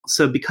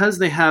So because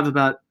they have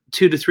about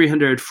 200 to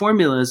 300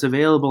 formulas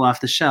available off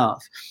the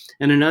shelf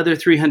and another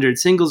 300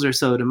 singles or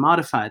so to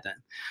modify them,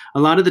 a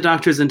lot of the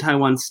doctors in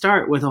Taiwan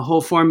start with a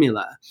whole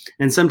formula,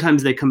 and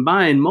sometimes they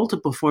combine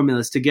multiple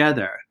formulas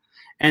together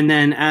and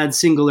then add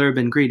single herb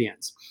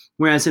ingredients.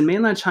 Whereas in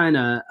mainland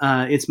China,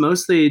 it's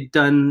mostly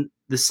done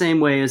the same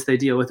way as they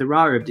deal with the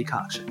raw herb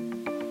decoction.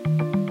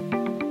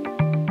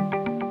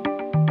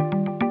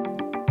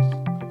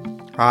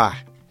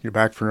 You're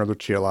back for another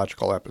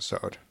Qiological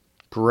episode.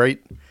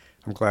 Great.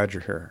 I'm glad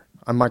you're here.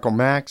 I'm Michael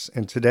Max,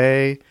 and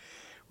today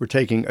we're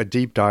taking a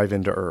deep dive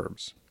into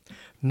herbs.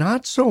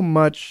 Not so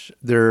much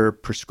their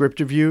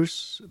prescriptive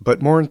use,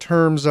 but more in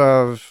terms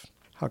of,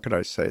 how could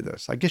I say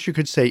this? I guess you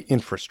could say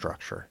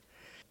infrastructure.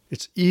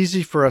 It's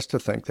easy for us to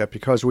think that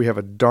because we have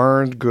a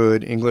darned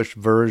good English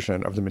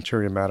version of the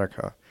Materia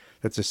Medica,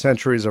 that the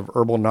centuries of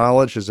herbal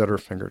knowledge is at our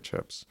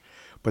fingertips.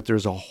 But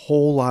there's a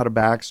whole lot of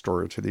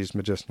backstory to these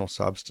medicinal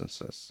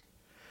substances.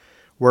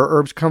 Where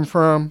herbs come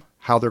from,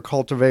 how they're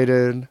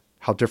cultivated,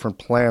 how different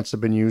plants have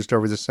been used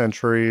over the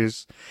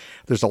centuries.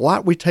 There's a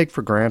lot we take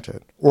for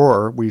granted,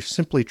 or we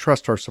simply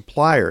trust our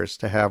suppliers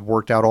to have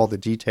worked out all the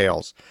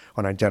details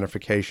on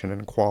identification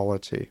and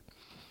quality.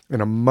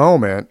 In a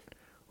moment,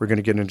 we're going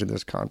to get into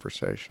this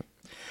conversation.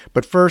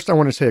 But first, I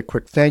want to say a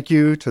quick thank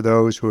you to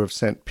those who have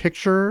sent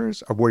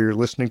pictures of where you're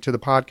listening to the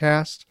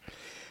podcast.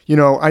 You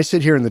know, I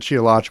sit here in the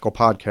Qiological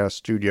Podcast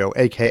Studio,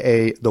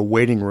 a.k.a. the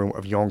waiting room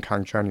of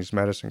Yongkang Chinese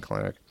Medicine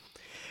Clinic,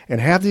 and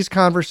have these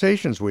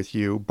conversations with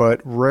you,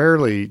 but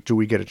rarely do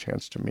we get a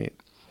chance to meet.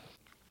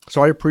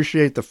 So I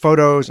appreciate the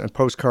photos and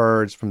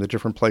postcards from the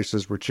different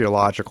places where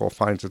Qiological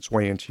finds its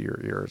way into your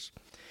ears.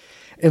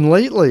 And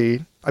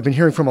lately, I've been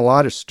hearing from a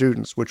lot of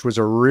students, which was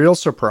a real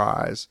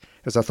surprise,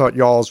 as I thought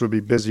y'alls would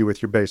be busy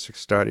with your basic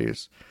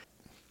studies.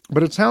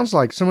 But it sounds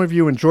like some of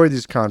you enjoy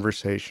these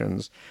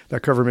conversations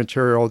that cover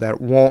material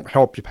that won't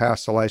help you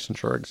pass the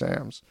licensure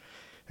exams.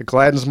 It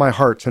gladdens my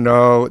heart to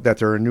know that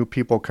there are new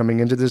people coming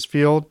into this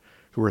field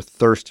who are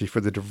thirsty for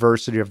the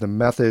diversity of the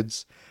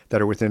methods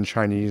that are within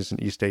Chinese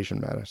and East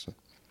Asian medicine.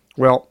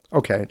 Well,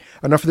 okay,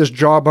 enough of this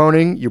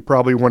jawboning. You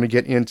probably want to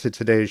get into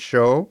today's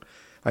show.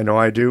 I know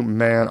I do.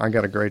 Man, I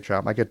got a great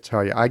job. I get to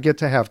tell you, I get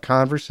to have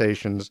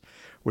conversations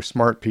with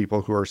smart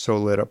people who are so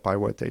lit up by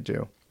what they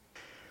do.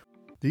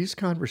 These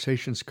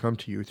conversations come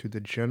to you through the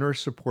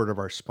generous support of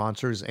our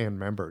sponsors and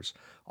members.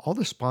 All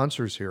the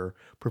sponsors here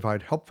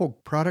provide helpful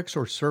products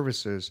or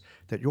services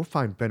that you'll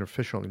find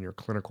beneficial in your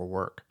clinical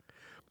work.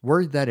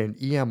 Worried that an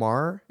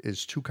EMR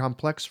is too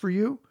complex for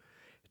you?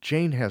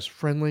 Jane has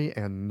friendly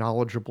and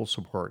knowledgeable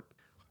support.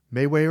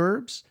 Mayway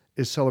Herbs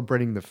is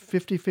celebrating the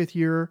 55th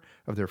year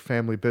of their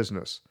family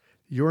business.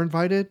 You're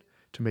invited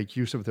to make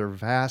use of their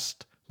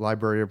vast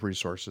library of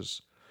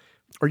resources.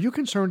 Are you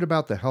concerned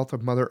about the health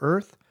of Mother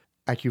Earth?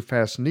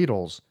 AccuFast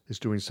Needles is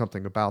doing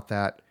something about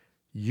that.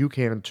 You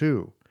can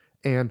too.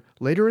 And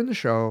later in the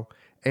show,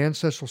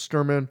 Ancestral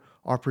Sturman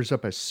offers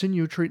up a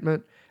sinew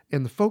treatment,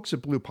 and the folks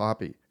at Blue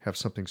Poppy have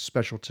something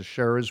special to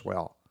share as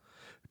well.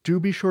 Do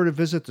be sure to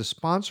visit the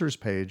sponsors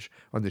page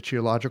on the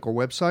Qiological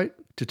website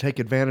to take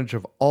advantage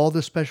of all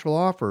the special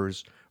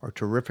offers our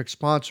terrific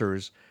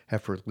sponsors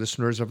have for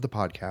listeners of the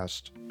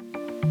podcast.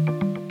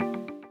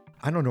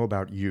 I don't know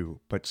about you,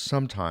 but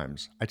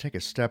sometimes I take a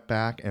step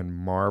back and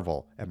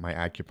marvel at my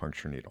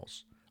acupuncture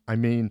needles. I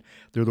mean,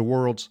 they're the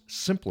world's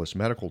simplest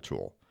medical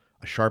tool.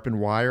 A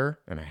sharpened wire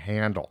and a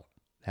handle.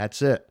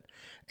 That's it.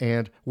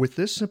 And with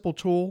this simple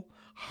tool,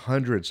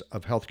 hundreds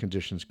of health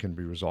conditions can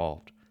be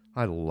resolved.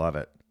 I love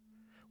it.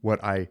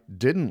 What I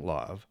didn't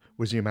love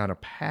was the amount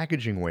of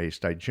packaging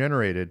waste I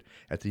generated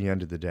at the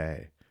end of the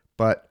day.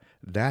 But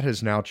that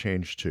has now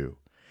changed too.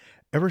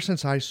 Ever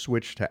since I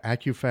switched to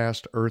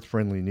AccuFast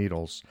earth-friendly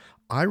needles,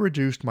 I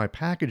reduced my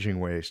packaging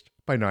waste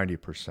by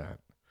 90%.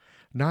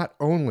 Not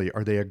only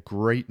are they a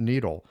great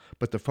needle,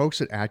 but the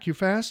folks at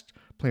AccuFast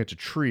plant a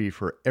tree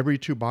for every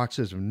 2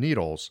 boxes of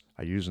needles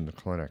I use in the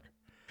clinic.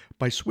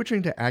 By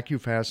switching to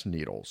AccuFast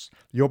needles,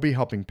 you'll be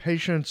helping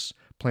patients,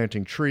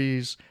 planting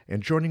trees,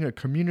 and joining a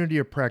community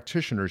of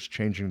practitioners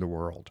changing the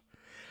world.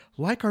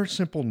 Like our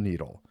simple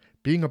needle,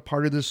 being a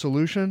part of the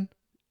solution,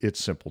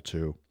 it's simple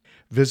too.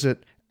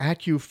 Visit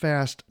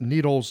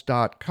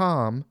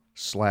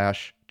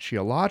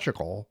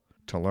AccuFastNeedles.com/Qiological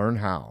to learn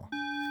how.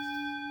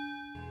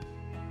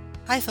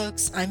 Hi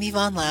folks, I'm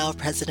Yvonne Lau,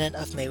 president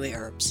of Mayway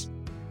Herbs.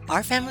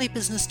 Our family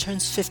business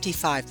turns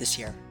 55 this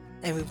year,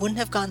 and we wouldn't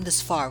have gotten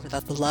this far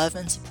without the love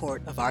and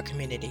support of our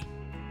community.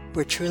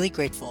 We're truly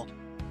grateful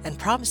and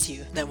promise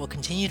you that we'll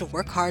continue to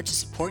work hard to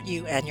support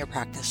you and your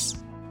practice.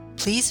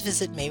 Please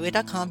visit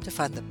Mayway.com to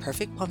find the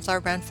perfect Plum Flower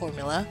brand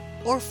formula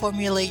or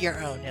formulate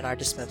your own in our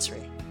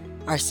dispensary.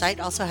 Our site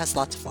also has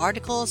lots of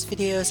articles,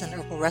 videos, and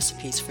herbal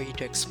recipes for you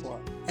to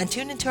explore. And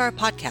tune into our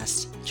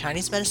podcast,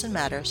 Chinese Medicine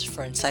Matters,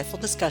 for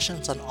insightful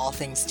discussions on all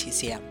things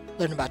TCM.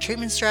 Learn about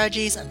treatment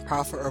strategies and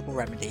powerful herbal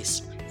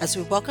remedies. As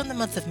we welcome the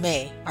month of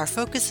May, our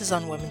focus is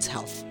on women's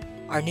health.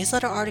 Our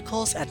newsletter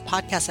articles and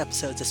podcast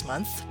episodes this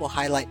month will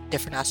highlight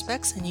different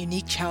aspects and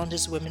unique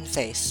challenges women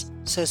face,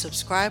 so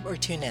subscribe or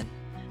tune in.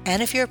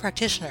 And if you're a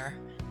practitioner,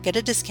 Get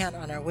a discount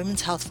on our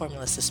women's health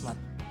formulas this month.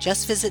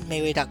 Just visit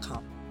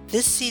Mayway.com.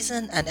 This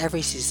season and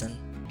every season,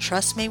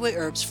 trust Mayway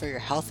Herbs for your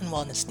health and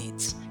wellness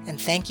needs. And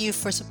thank you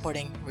for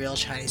supporting real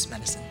Chinese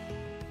medicine.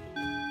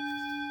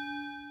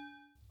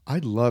 I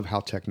love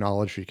how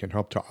technology can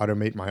help to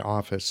automate my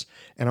office,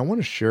 and I want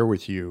to share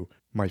with you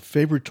my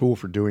favorite tool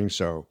for doing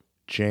so,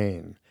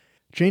 Jane.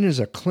 Jane is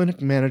a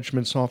clinic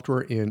management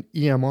software in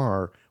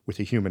EMR with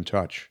a human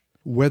touch.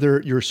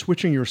 Whether you're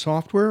switching your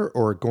software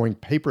or going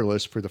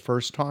paperless for the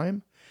first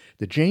time,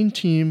 the Jane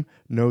team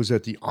knows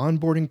that the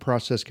onboarding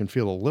process can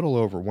feel a little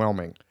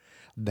overwhelming.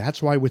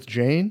 That's why with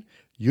Jane,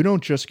 you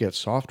don't just get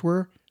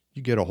software,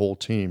 you get a whole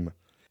team.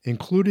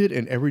 Included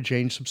in every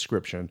Jane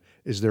subscription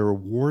is their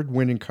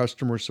award-winning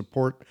customer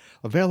support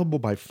available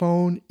by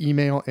phone,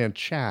 email, and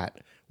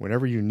chat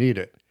whenever you need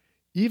it,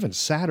 even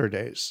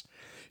Saturdays.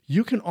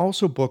 You can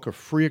also book a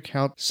free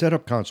account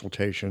setup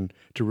consultation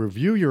to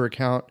review your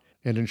account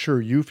and ensure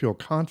you feel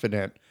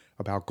confident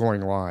about going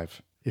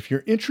live. If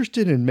you're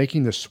interested in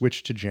making the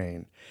switch to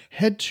Jane,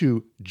 head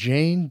to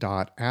jane.app/switch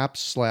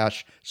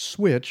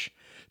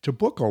to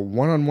book a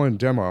one-on-one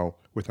demo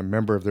with a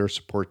member of their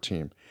support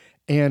team.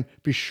 And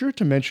be sure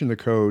to mention the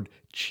code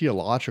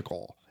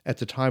QIOLOGICAL at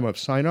the time of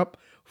sign up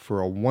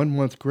for a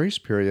 1-month grace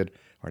period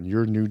on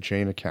your new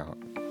Jane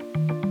account.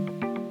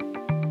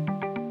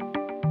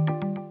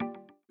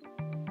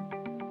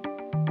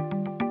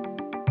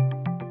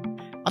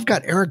 I've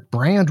got Eric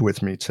Brand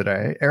with me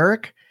today.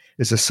 Eric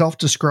is a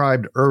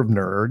self-described herb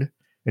nerd,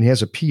 and he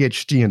has a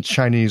PhD in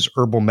Chinese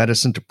herbal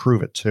medicine to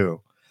prove it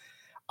too.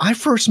 I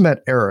first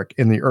met Eric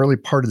in the early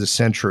part of the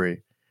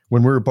century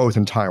when we were both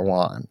in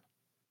Taiwan.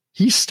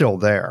 He's still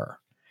there,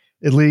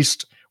 at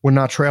least when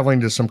not traveling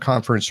to some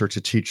conference or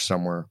to teach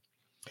somewhere.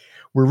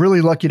 We're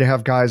really lucky to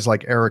have guys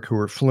like Eric who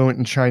are fluent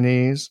in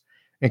Chinese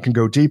and can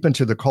go deep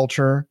into the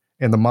culture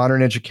and the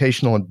modern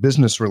educational and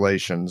business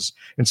relations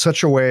in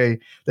such a way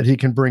that he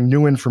can bring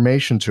new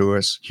information to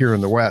us here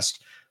in the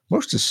West,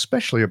 most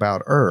especially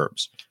about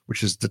herbs,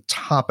 which is the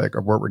topic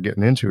of what we're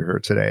getting into here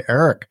today.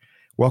 Eric,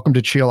 welcome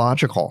to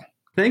Qiological.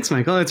 Thanks,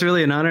 Michael. It's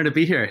really an honor to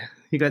be here.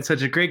 You got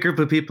such a great group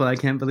of people. I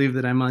can't believe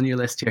that I'm on your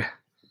list here.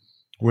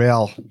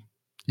 Well,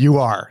 you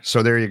are.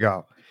 So there you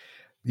go.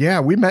 Yeah,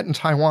 we met in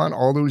Taiwan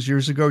all those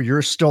years ago.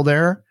 You're still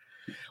there.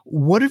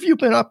 What have you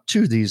been up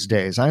to these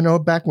days? I know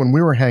back when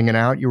we were hanging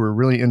out, you were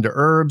really into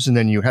herbs, and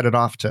then you headed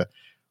off to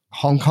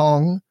Hong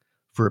Kong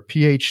for a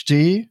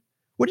PhD.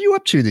 What are you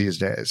up to these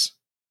days?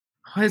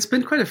 Well, it's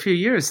been quite a few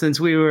years since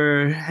we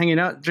were hanging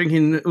out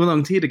drinking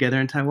oolong tea together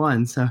in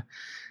Taiwan. So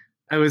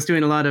I was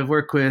doing a lot of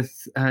work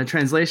with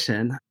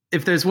translation.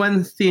 If there's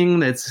one thing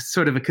that's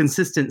sort of a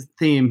consistent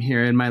theme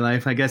here in my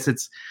life, I guess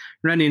it's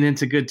running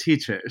into good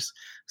teachers.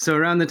 So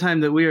around the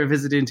time that we were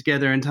visiting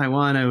together in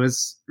Taiwan, I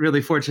was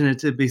really fortunate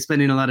to be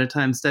spending a lot of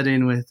time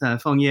studying with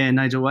Feng Ye and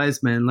Nigel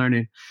Wiseman,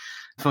 learning.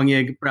 Feng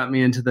Ye brought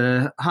me into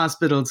the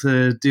hospital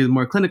to do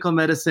more clinical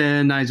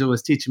medicine. Nigel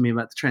was teaching me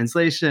about the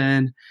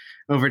translation.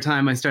 Over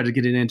time, I started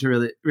getting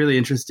into really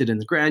interested in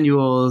the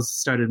granules,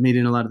 started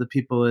meeting a lot of the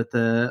people at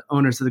the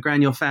owners of the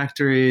granule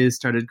factories,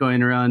 started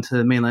going around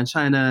to mainland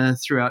China,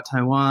 throughout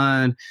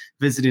Taiwan,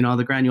 visiting all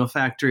the granule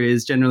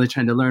factories, generally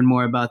trying to learn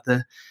more about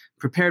the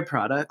prepared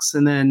products.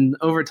 And then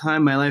over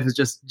time, my life has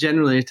just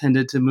generally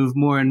tended to move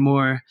more and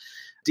more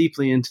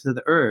deeply into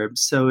the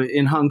herbs. So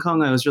in Hong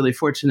Kong, I was really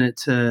fortunate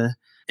to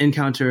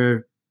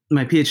encounter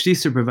my PhD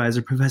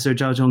supervisor, Professor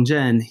Zhao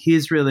Zhongzhen.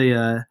 He's really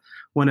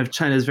one of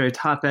China's very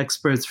top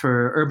experts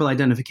for herbal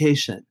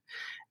identification.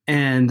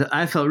 And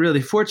I felt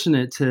really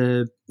fortunate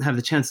to have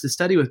the chance to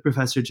study with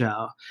Professor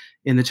Zhao.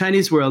 In the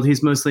Chinese world,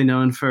 he's mostly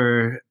known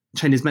for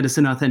Chinese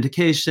medicine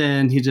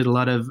authentication. He did a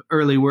lot of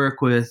early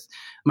work with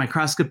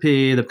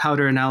microscopy, the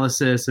powder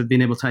analysis of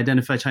being able to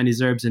identify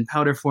Chinese herbs in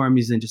powder form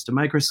using just a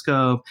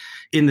microscope.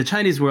 In the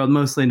Chinese world,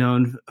 mostly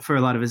known for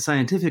a lot of his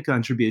scientific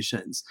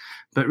contributions.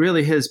 But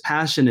really his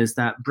passion is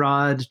that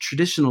broad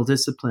traditional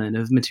discipline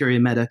of materia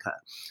medica.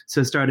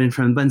 So starting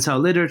from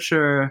Bensao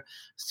literature,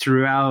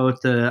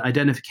 throughout the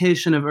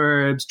identification of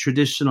herbs,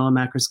 traditional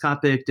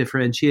macroscopic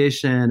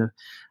differentiation,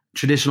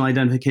 traditional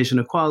identification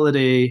of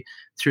quality,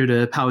 through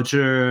to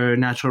Paozhi,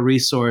 natural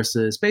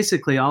resources,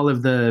 basically all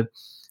of the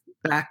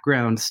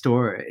background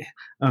story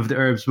of the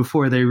herbs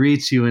before they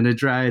reach you in a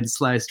dried,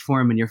 sliced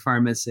form in your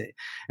pharmacy.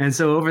 And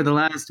so over the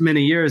last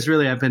many years,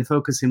 really, I've been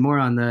focusing more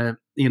on the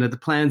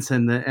plants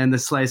and the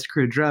sliced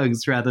crude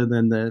drugs rather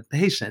than the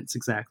patients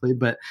exactly.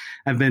 But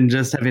I've been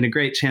just having a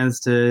great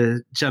chance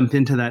to jump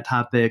into that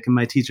topic. And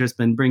my teacher's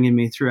been bringing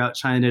me throughout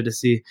China to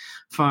see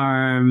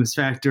farms,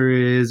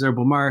 factories,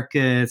 herbal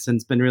markets, and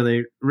it's been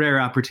really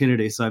rare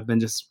opportunity. So I've been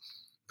just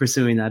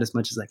pursuing that as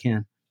much as I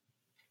can.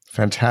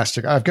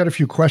 Fantastic. I've got a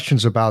few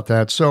questions about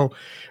that. So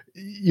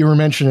you were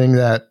mentioning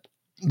that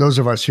those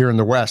of us here in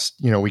the West,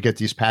 we get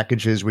these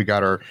packages, we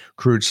got our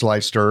crude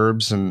sliced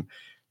herbs, and,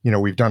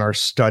 we've done our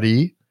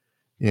study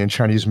in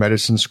Chinese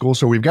medicine school.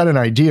 So we've got an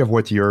idea of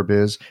what the herb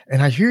is.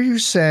 And I hear you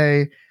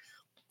say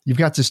you've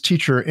got this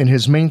teacher and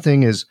his main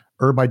thing is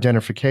herb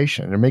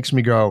identification. It makes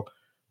me go,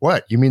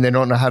 What? You mean they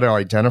don't know how to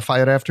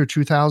identify it after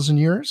 2,000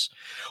 years?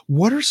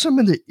 What are some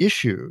of the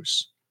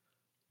issues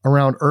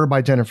around herb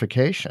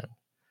identification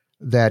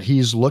that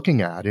he's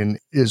looking at and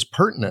is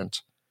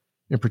pertinent,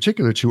 in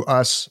particular to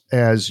us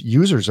as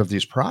users of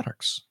these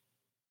products?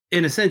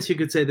 In a sense, you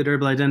could say that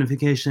herbal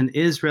identification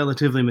is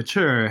relatively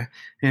mature,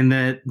 and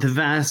that the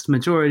vast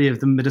majority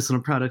of the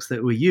medicinal products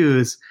that we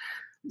use,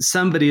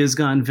 somebody has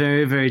gone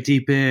very, very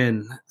deep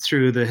in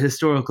through the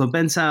historical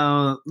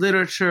Bensao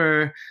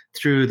literature,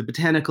 through the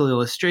botanical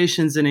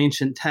illustrations in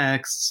ancient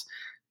texts,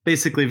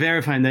 basically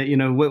verifying that,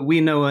 what we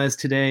know as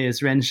today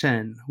as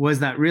renshen, was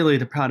that really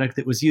the product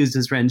that was used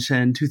as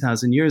renshen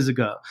 2,000 years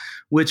ago?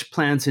 Which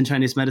plants in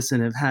Chinese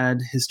medicine have had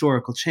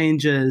historical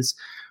changes?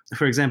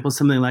 For example,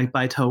 something like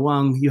Bai Tou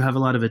Wang, you have a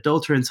lot of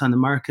adulterants on the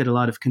market, a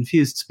lot of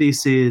confused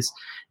species.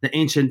 The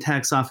ancient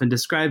texts often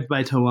described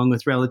Bai Tou Wang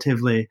with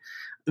relatively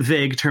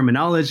vague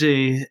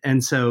terminology.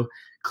 And so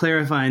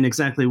clarifying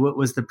exactly what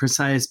was the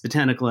precise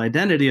botanical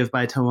identity of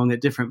Bai Tou Wang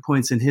at different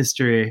points in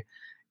history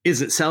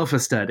is itself a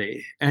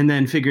study. And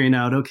then figuring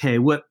out, okay,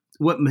 what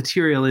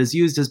material is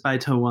used as Bai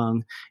Tou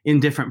Wang in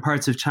different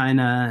parts of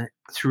China,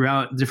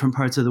 throughout different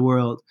parts of the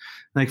world.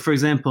 Like, for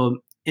example,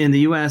 in the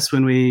US,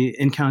 when we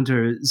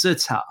encounter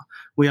zicao,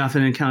 we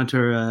often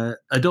encounter an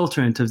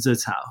adulterant of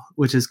zicao,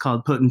 which is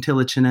called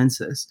Potentilla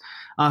chinensis,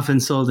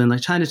 often sold in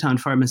like Chinatown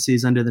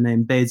pharmacies under the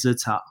name Bei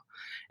zicao.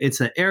 It's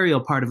an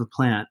aerial part of a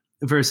plant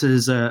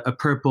versus a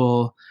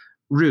purple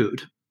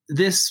root.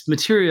 This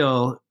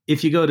material,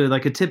 if you go to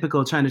like a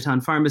typical Chinatown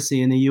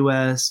pharmacy in the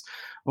US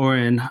or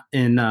in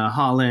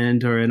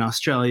Holland or in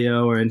Australia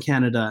or in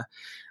Canada,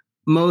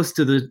 most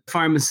of the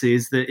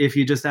pharmacies, that if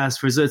you just ask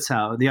for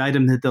zicao, the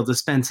item that they'll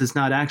dispense is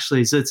not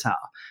actually zicao,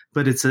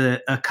 but it's a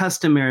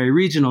customary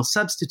regional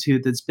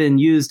substitute that's been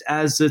used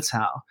as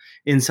zicao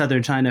in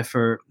southern China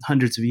for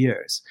hundreds of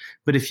years.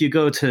 But if you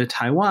go to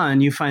Taiwan,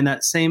 you find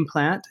that same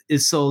plant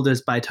is sold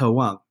as Bai Tou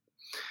Wang.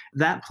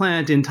 That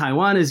plant in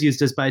Taiwan is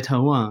used as Bai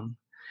Tou Wang.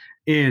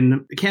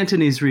 In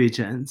Cantonese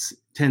regions,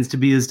 tends to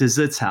be used as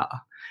zicao.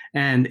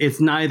 And it's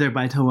neither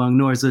Bai Tou Wang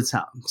nor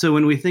zicao. So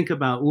when we think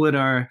about what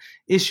are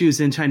issues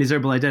in Chinese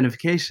herbal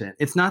identification,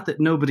 it's not that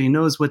nobody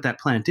knows what that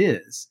plant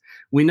is.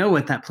 We know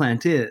what that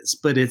plant is,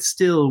 but it's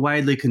still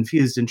widely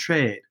confused in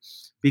trade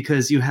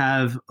because you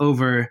have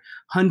over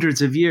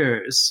hundreds of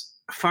years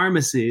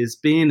pharmacies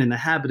being in the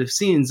habit of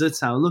seeing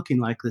zicao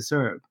looking like this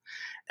herb.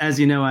 As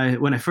you know,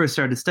 when I first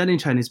started studying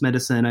Chinese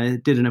medicine, I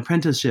did an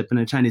apprenticeship in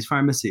a Chinese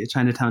pharmacy, a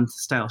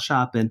Chinatown-style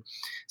shop in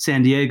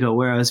San Diego,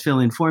 where I was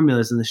filling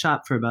formulas in the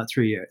shop for about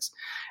 3 years.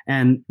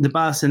 And the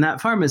boss in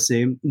that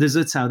pharmacy, the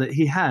zicao that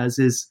he has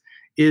is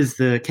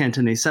the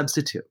Cantonese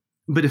substitute.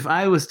 But if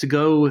I was to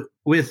go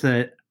with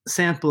a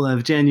sample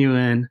of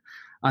genuine,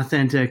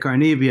 authentic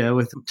Arnebia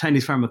with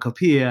Chinese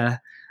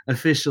pharmacopoeia,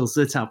 official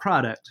zicao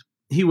product,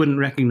 he wouldn't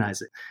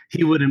recognize it.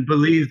 He wouldn't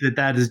believe that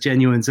that is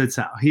genuine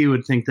zicao. He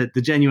would think that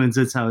the genuine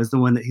zicao is the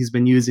one that he's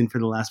been using for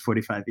the last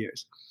 45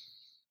 years.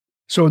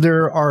 So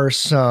there are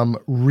some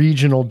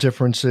regional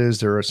differences.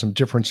 There are some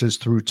differences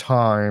through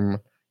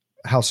time,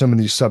 how some of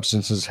these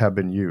substances have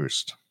been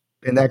used.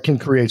 And that can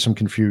create some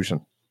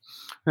confusion.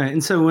 Right.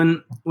 And so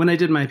when I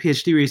did my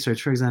PhD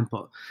research, for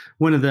example,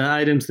 one of the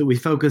items that we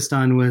focused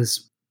on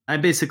was I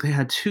basically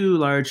had two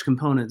large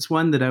components.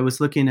 One that I was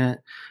looking at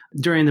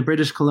during the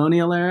British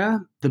colonial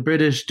era. The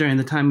British, during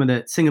the time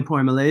when Singapore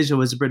and Malaysia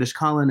was a British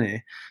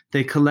colony,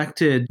 they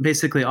collected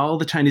basically all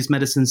the Chinese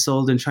medicines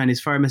sold in Chinese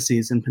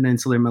pharmacies in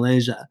peninsular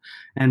Malaysia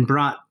and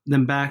brought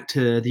them back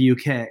to the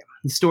UK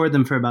and stored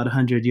them for about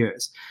 100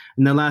 years.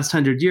 In the last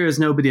 100 years,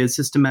 nobody had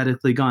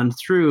systematically gone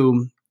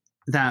through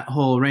that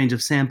whole range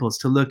of samples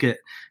to look at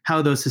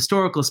how those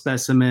historical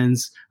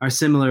specimens are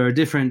similar or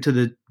different to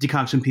the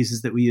decoction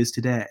pieces that we use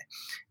today.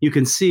 You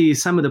can see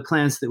some of the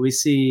plants that we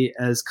see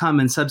as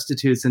common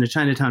substitutes in a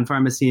Chinatown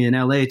pharmacy in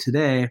LA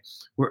today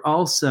were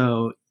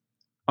also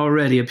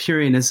already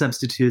appearing as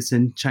substitutes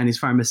in Chinese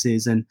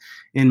pharmacies and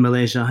in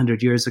Malaysia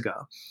 100 years ago.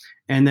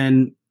 And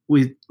then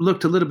we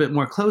looked a little bit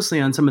more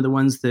closely on some of the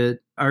ones that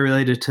are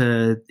related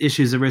to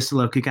issues of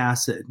ricinoleic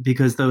acid,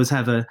 because those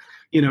have a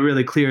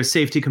really clear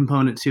safety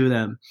component to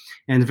them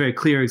and a very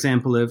clear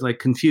example of like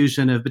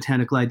confusion of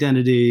botanical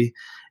identity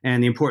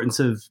and the importance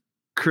of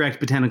correct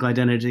botanical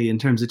identity in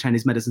terms of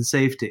Chinese medicine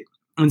safety.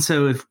 And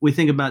so if we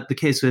think about the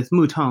case with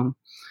mutong,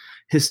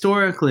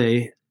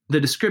 historically, the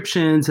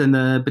descriptions and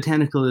the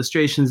botanical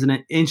illustrations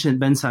in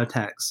ancient Bensao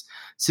texts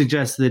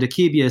suggest that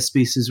Akebia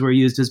species were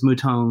used as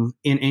mutong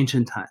in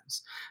ancient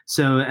times.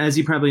 So as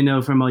you probably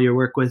know from all your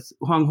work with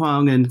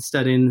Huang and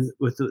studying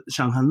with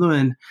Shang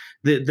Hanlun,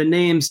 the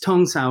names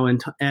Tongsao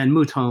and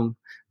mutong,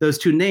 those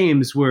two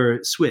names were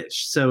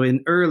switched. So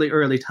in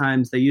early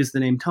times, they used the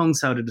name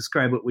Tongsao to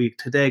describe what we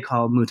today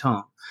call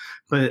mutong.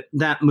 But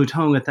that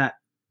mutong at that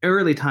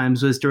early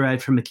times was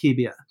derived from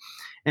Akebia.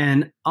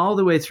 And all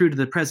the way through to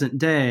the present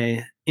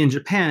day, in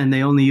Japan,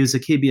 they only use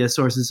Akebia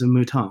sources of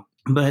mutong.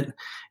 But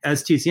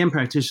as TCM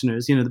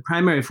practitioners, the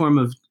primary form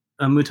of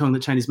mutong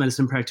that Chinese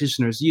medicine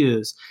practitioners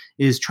use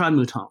is Tran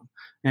mutong.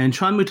 And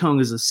Tran mutong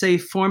is a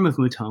safe form of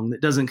mutong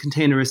that doesn't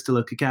contain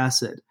aristolochic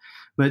acid.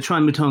 but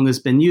Chuan Mutong has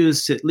been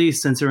used at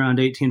least since around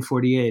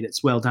 1848.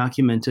 It's well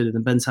documented in the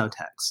Bensao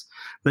texts.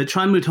 But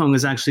Chuan Mutong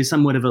is actually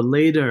somewhat of a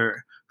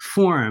later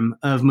form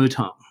of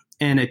Mutong.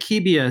 And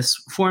Akebia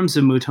forms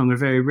of Mutong are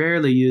very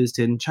rarely used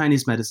in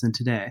Chinese medicine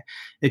today.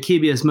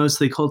 Akebia is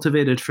mostly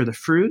cultivated for the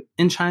fruit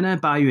in China,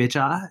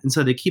 Baiyuejia, and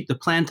so they keep the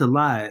plant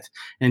alive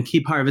and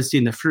keep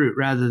harvesting the fruit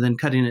rather than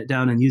cutting it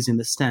down and using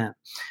the stem.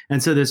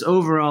 And so there's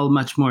overall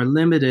much more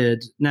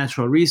limited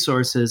natural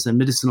resources and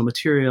medicinal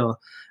material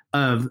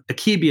of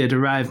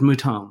Akebia-derived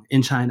Mutong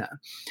in China.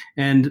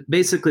 And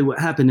basically what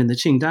happened in the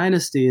Qing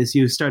dynasty is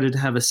you started to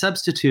have a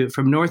substitute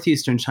from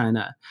northeastern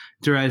China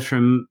derived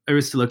from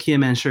Aristolochia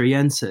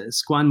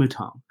manchuriensis, Guan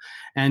Mutong.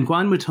 And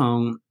Guan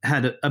Mutong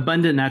had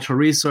abundant natural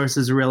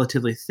resources, a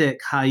relatively thick,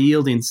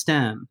 high-yielding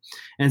stem.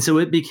 And so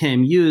it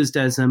became used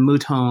as a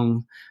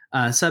Mutong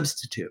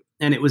substitute.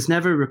 And it was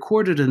never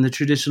recorded in the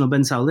traditional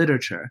Bensao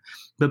literature.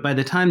 But by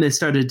the time they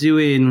started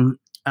doing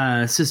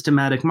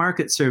systematic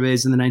market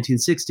surveys in the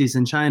 1960s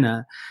in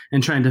China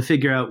and trying to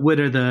figure out what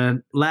are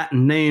the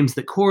Latin names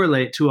that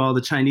correlate to all the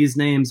Chinese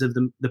names of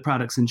the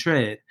products in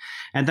trade.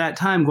 At that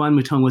time, Guan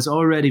Mutong was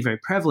already very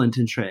prevalent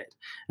in trade.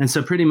 And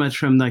so pretty much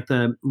from like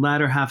the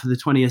latter half of the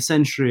 20th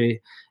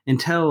century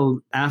until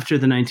after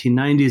the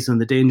 1990s when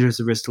the dangers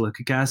of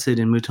ristolochic acid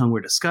in Mutong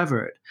were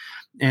discovered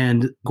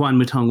and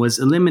Guan Mutong was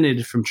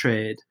eliminated from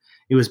trade,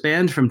 it was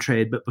banned from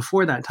trade, but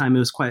before that time it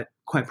was quite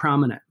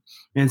prominent.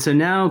 And so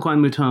now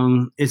Guan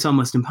Mutong, it's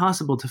almost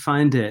impossible to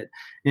find it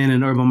in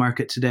an herbal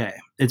market today.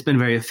 It's been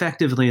very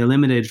effectively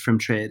eliminated from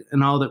trade,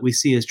 and all that we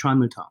see is Chuan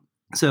Mutong.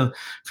 So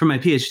for my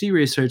PhD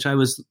research, I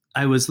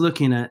was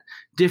looking at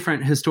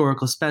different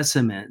historical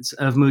specimens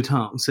of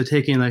Mutong. So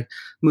taking like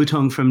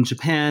Mutong from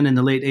Japan in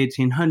the late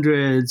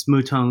 1800s,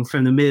 Mutong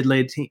from the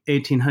mid-late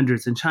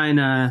 1800s in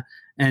China,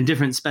 and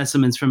different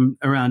specimens from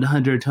around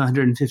 100 to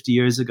 150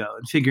 years ago,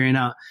 and figuring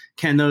out,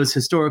 can those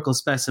historical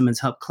specimens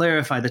help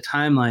clarify the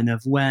timeline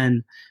of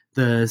when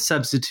the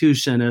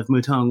substitution of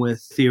Mutong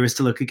with the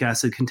aristolochic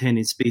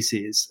acid-containing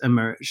species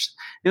emerged.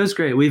 It was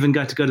great. We even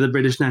got to go to the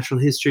British Natural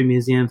History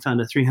Museum,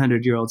 found a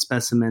 300-year-old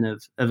specimen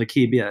of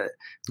Akebia,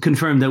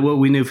 confirmed that what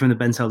we knew from the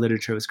Bensao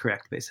literature was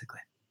correct,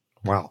 basically.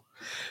 Wow.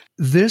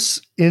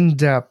 This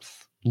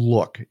in-depth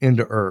look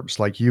into herbs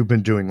like you've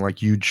been doing,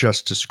 like you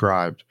just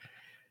described,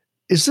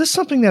 is this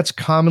something that's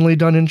commonly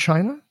done in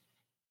China?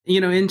 You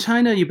know, in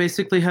China, you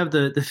basically have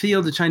the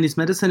field of Chinese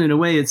medicine. In a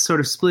way, it's sort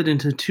of split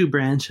into two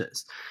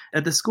branches.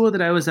 At the school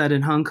that I was at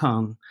in Hong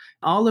Kong,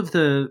 all of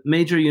the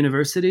major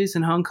universities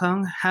in Hong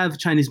Kong have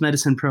Chinese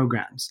medicine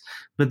programs.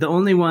 But the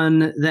only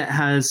one that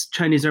has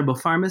Chinese herbal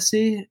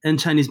pharmacy and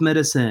Chinese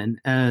medicine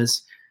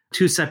as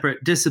two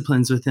separate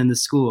disciplines within the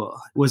school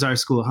was our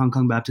school, Hong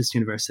Kong Baptist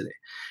University.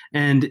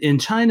 And in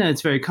China,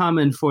 it's very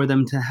common for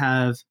them to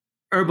have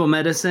herbal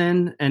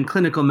medicine and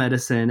clinical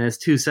medicine as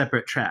two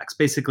separate tracks,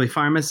 basically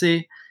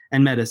pharmacy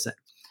and medicine.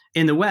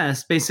 In the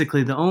West,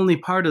 basically the only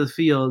part of the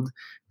field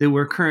that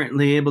we're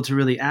currently able to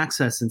really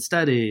access and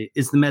study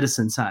is the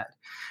medicine side.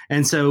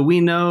 And so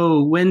we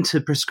know when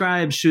to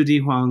prescribe Shu Di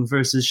Huang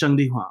versus Sheng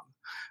Di Huang,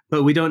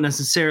 but we don't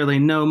necessarily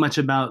know much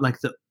about like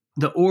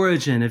the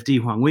origin of Di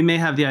Huang. We may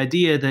have the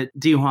idea that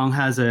Di Huang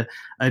has a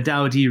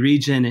Daodi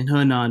region in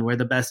Henan where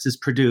the best is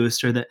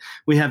produced, or that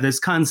we have this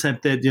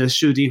concept that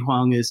Shu Di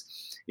Huang is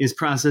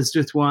processed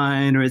with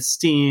wine or it's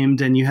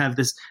steamed, and you have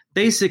this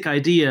basic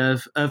idea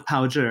of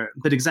Paozhi.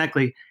 But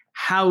exactly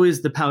how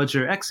is the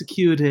Paozhi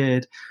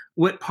executed?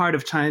 What part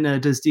of China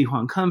does Di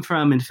Huang come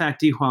from? In fact,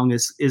 Di Huang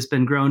has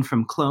been grown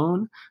from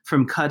clone,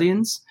 from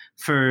cuttings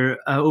for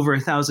over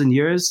 1,000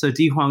 years. So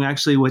Di Huang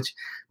actually, which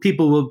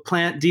people will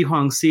plant Di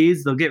Huang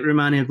seeds, they'll get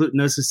Rehmannia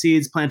glutinosa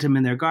seeds, plant them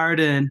in their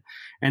garden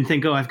and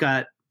think, oh, I've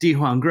got Di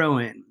Huang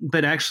growing.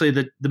 But actually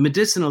the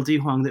medicinal Di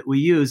Huang that we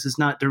use is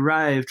not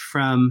derived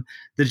from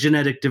the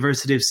genetic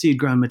diversity of seed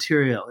grown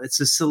material. It's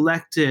a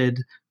selected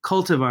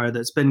cultivar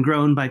that's been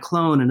grown by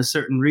clone in a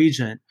certain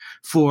region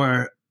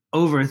for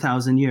over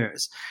 1,000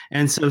 years.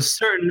 And so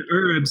certain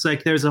herbs,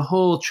 like there's a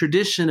whole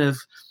tradition of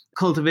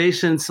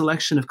cultivation,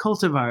 selection of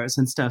cultivars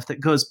and stuff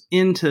that goes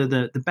into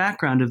the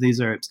background of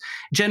these herbs.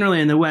 Generally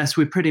in the West,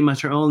 we pretty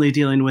much are only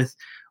dealing with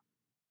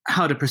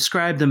how to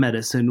prescribe the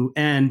medicine.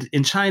 And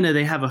in China,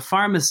 they have a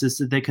pharmacist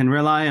that they can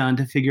rely on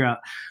to figure out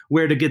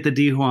where to get the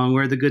Di Huang,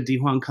 where the good Di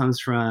Huang comes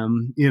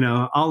from,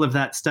 all of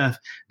that stuff.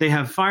 They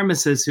have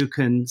pharmacists who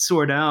can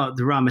sort out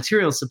the raw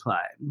material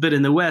supply. But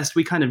in the West,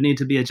 we kind of need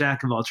to be a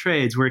jack of all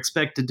trades. We're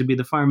expected to be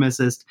the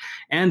pharmacist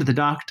and the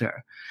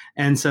doctor.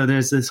 And so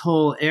there's this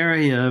whole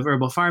area of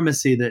herbal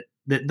pharmacy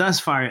that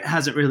thus far it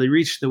hasn't really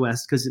reached the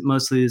West because it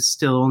mostly is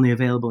still only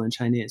available in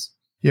Chinese.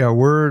 Yeah,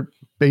 we're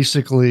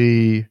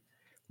basically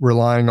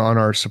relying on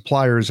our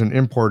suppliers and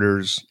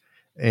importers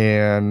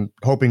and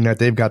hoping that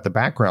they've got the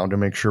background to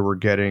make sure we're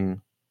getting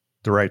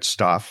the right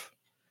stuff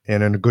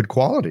and in a good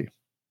quality.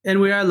 And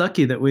we are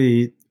lucky that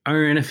we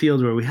are in a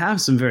field where we have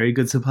some very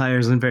good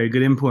suppliers and very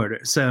good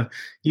importers. So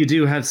you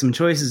do have some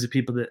choices of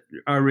people that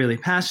are really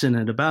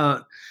passionate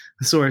about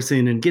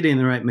sourcing and getting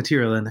the right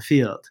material in the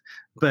field.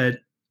 But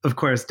of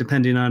course,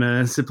 depending on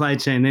a supply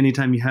chain,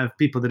 anytime you have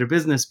people that are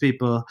business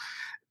people,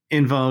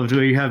 involved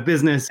where you have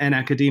business and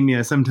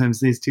academia. Sometimes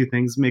these two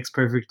things mix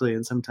perfectly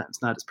and sometimes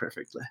not as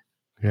perfectly.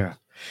 Yeah.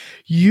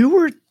 You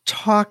were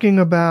talking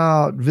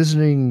about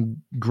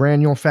visiting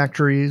granule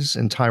factories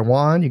in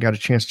Taiwan. You got a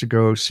chance to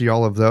go see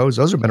all of those.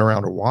 Those have been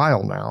around a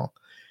while now.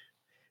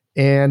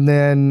 And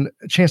then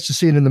a chance to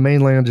see it in the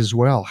mainland as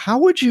well. How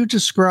would you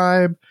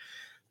describe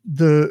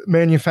the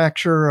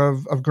manufacture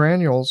of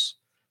granules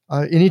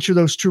in each of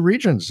those two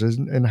regions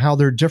and how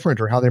they're different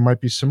or how they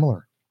might be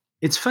similar?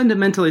 It's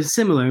fundamentally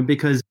similar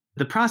because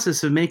the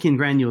process of making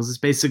granules is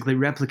basically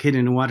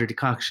replicating a water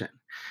decoction.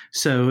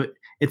 So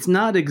it's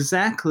not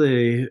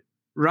exactly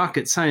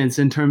rocket science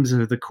in terms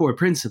of the core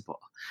principle.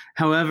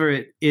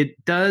 However,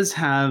 it does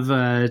have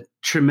a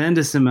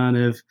tremendous amount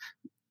of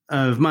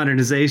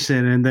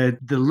modernization, and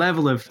the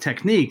level of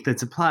technique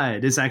that's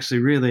applied is actually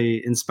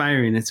really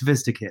inspiring and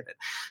sophisticated.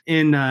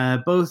 In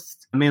both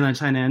mainland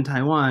China and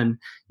Taiwan,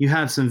 you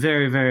have some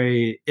very,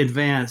 very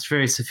advanced,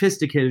 very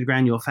sophisticated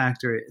granule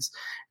factories.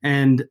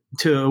 And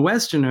to a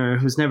Westerner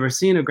who's never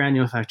seen a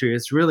granule factory,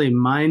 it's really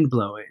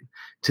mind-blowing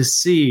to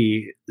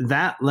see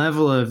that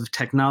level of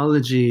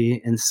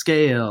technology and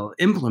scale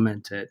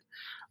implemented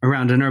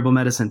around an herbal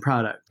medicine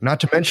product. Not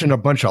to mention a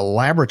bunch of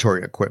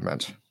laboratory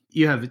equipment.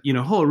 You have,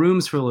 whole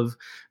rooms full of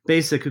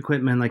basic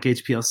equipment like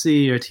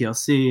HPLC or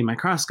TLC,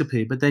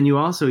 microscopy, but then you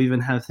also even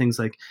have things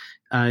like,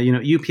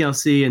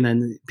 UPLC, and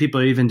then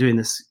people are even doing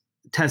this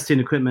testing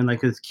equipment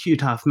like with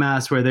QTOF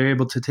mass where they're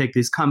able to take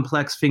these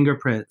complex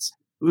fingerprints.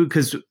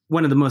 Because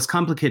one of the most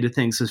complicated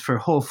things is for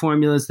whole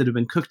formulas that have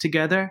been cooked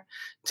together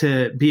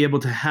to be able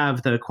to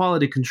have the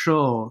quality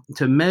control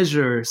to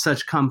measure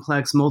such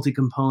complex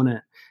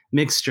multi-component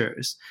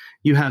mixtures.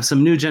 You have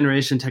some new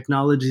generation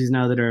technologies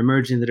now that are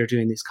emerging that are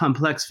doing these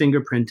complex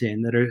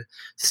fingerprinting that are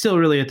still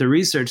really at the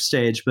research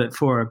stage, but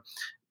for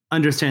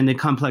understanding the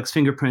complex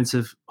fingerprints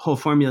of whole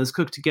formulas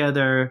cooked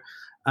together,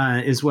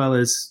 as well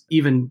as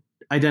even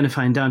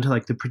identifying down to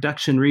like the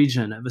production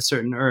region of a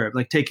certain herb,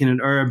 like taking an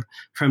herb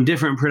from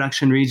different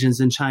production regions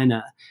in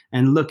China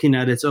and looking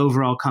at its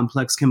overall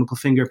complex chemical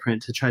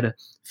fingerprint to try to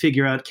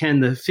figure out, can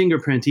the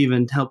fingerprint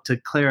even help to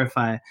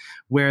clarify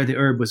where the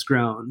herb was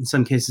grown? In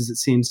some cases, it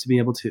seems to be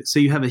able to. So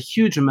you have a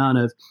huge amount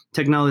of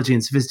technology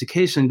and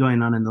sophistication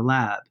going on in the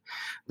lab.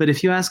 But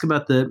if you ask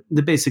about the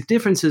basic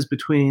differences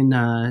between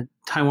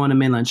Taiwan and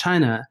mainland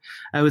China,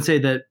 I would say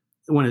that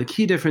one of the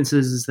key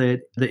differences is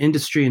that the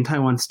industry in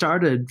Taiwan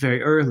started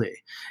very early.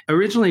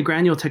 Originally,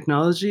 granule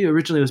technology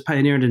was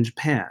pioneered in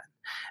Japan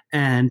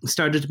and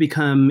started to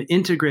become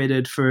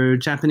integrated for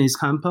Japanese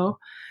Kampo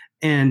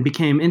and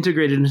became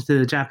integrated into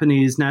the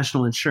Japanese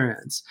national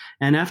insurance.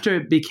 And after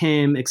it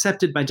became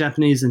accepted by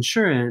Japanese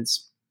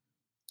insurance,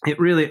 it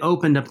really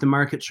opened up the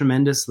market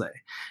tremendously.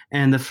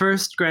 And the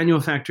first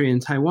granule factory in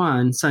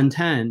Taiwan,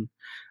 Sun10,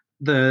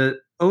 the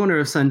owner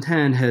of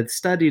Sun10 had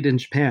studied in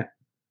Japan,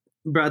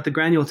 brought the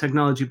granule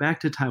technology back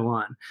to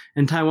Taiwan.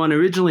 And Taiwan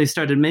originally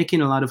started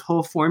making a lot of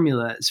whole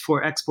formulas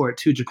for export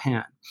to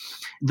Japan.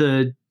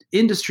 The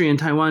industry in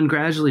Taiwan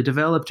gradually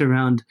developed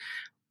around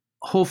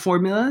whole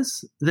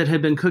formulas that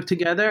had been cooked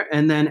together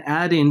and then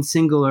adding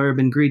single herb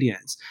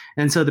ingredients.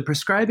 And so the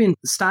prescribing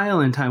style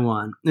in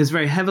Taiwan is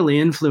very heavily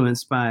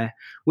influenced by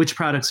which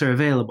products are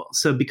available.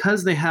 So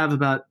because they have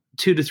about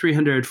 200 to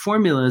 300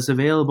 formulas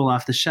available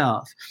off the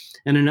shelf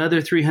and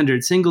another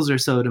 300 singles or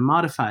so to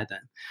modify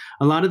them,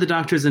 a lot of the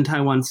doctors in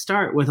Taiwan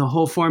start with a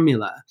whole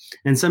formula,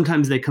 and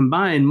sometimes they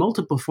combine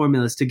multiple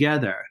formulas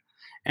together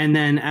and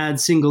then add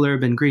single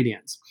herb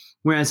ingredients.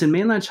 Whereas in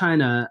mainland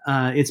China,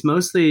 it's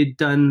mostly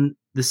done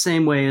the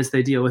same way as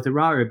they deal with the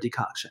raw herb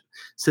decoction.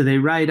 So they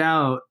write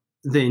out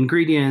the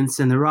ingredients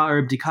and the raw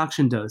herb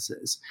decoction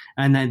doses,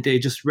 and then they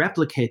just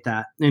replicate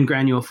that in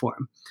granule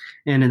form.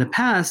 And in the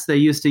past, they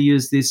used to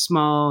use these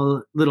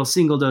small little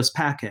single dose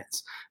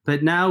packets.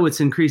 But now what's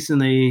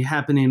increasingly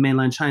happening in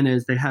mainland China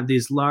is they have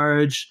these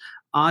large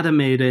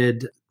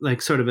automated,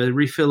 like sort of a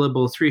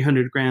refillable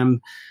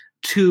 300-gram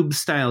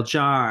tube-style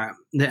jar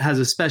that has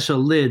a special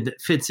lid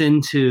that fits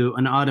into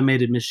an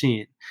automated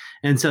machine.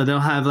 And so they'll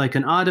have like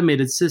an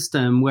automated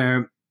system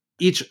where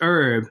each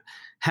herb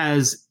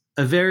has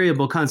a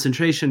variable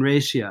concentration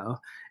ratio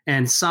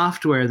and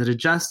software that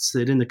adjusts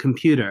it in the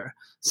computer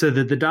so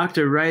that the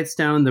doctor writes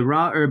down the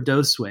raw herb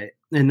dose weight,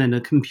 and then the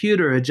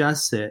computer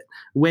adjusts it,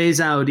 weighs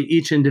out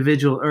each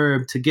individual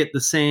herb to get the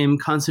same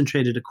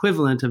concentrated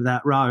equivalent of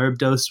that raw herb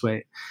dose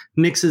weight,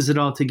 mixes it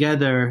all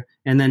together,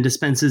 and then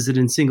dispenses it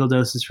in single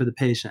doses for the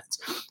patients.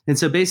 And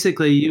so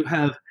basically you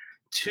have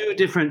two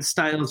different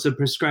styles of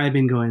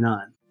prescribing going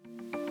on.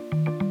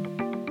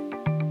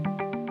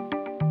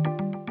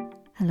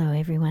 Hello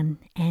everyone,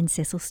 Anne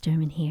Cecil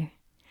Sturman here.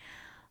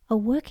 A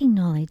working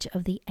knowledge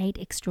of the 8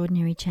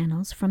 extraordinary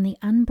channels from the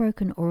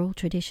unbroken oral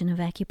tradition of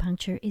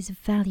acupuncture is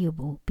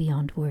valuable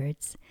beyond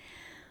words.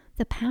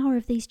 The power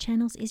of these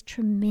channels is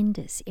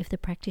tremendous if the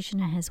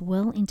practitioner has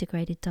well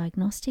integrated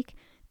diagnostic,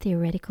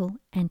 theoretical,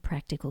 and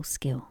practical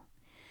skill.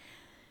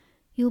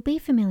 You'll be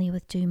familiar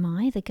with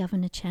Dumai, the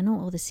governor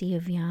channel, or the Sea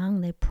of Yang,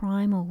 the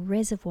primal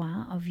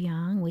reservoir of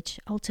Yang, which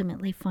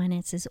ultimately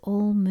finances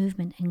all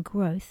movement and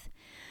growth.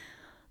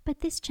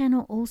 But this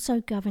channel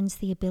also governs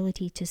the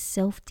ability to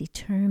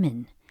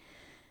self-determine.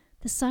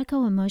 The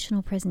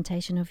psycho-emotional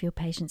presentation of your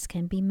patients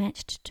can be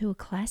matched to a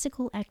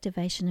classical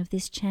activation of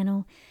this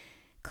channel,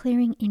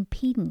 clearing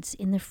impedance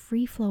in the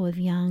free flow of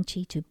yang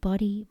qi to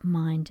body,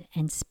 mind,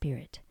 and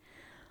spirit.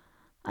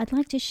 I'd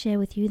like to share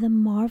with you the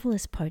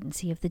marvelous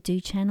potency of the Do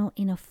channel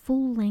in a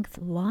full-length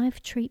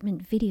live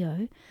treatment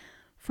video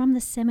from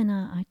the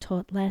seminar I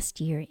taught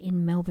last year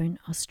in Melbourne,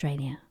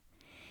 Australia.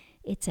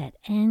 It's at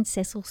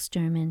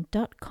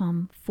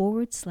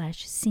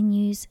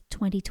AnneCecilSturman.com/sinews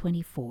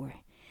 2024.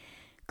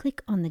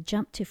 Click on the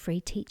Jump to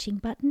Free Teaching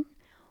button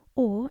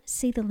or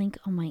see the link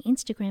on my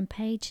Instagram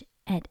page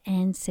at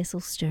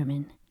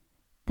AnneCecilSturman.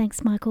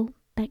 Thanks, Michael.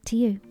 Back to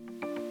you.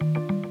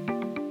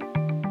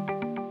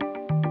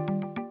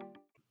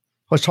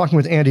 I was talking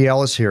with Andy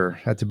Ellis here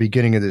at the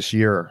beginning of this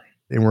year,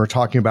 and we were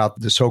talking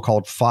about the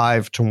so-called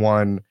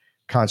 5-to-1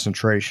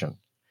 concentration.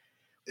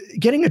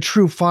 Getting a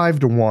true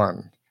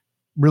 5-to-1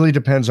 really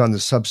depends on the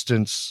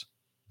substance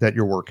that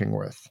you're working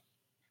with.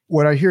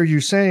 What I hear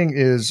you saying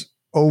is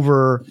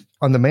over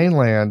on the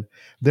mainland,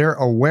 they're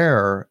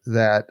aware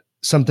that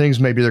some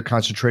things maybe they're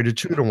concentrated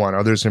 2-to-1,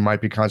 others they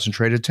might be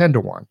concentrated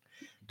 10-to-1,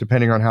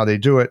 depending on how they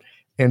do it.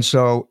 And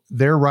so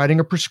they're writing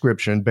a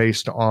prescription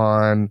based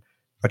on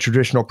a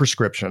traditional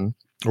prescription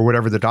or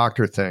whatever the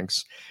doctor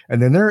thinks.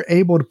 And then they're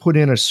able to put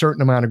in a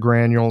certain amount of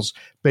granules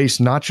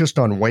based not just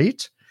on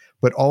weight,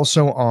 but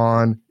also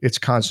on its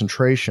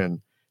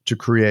concentration to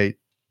create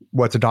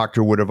what the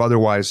doctor would have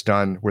otherwise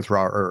done with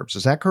raw herbs.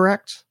 Is that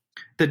correct?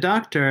 The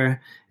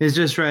doctor is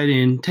just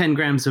writing 10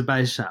 grams of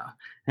baishao,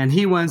 and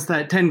he wants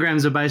that 10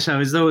 grams of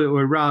baishao as though it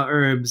were raw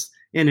herbs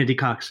in a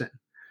decoction.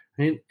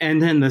 Right?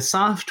 And then the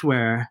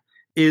software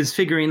is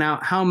figuring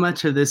out how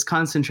much of this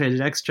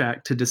concentrated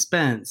extract to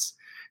dispense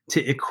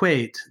to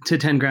equate to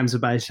 10 grams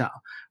of baishao.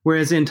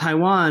 Whereas in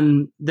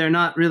Taiwan, they're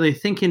not really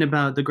thinking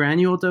about the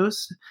granule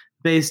dose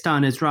based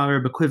on its raw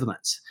herb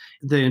equivalents.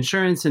 The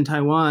insurance in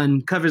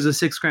Taiwan covers a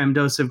 6-gram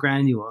dose of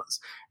granules,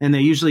 and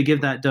they usually give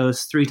that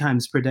dose 3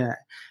 times per day.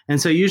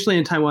 And so usually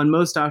in Taiwan,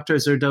 most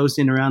doctors are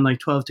dosing around like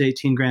 12 to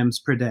 18 grams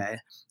per day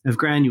of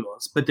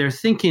granules, but they're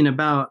thinking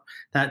about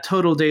that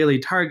total daily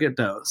target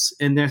dose,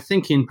 and they're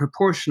thinking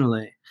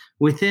proportionally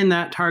within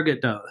that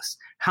target dose,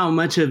 how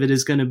much of it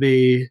is going to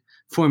be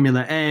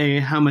Formula A,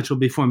 how much will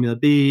be Formula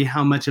B,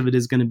 how much of it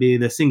is going to be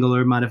the single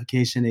herb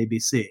modification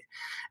ABC.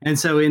 And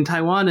so in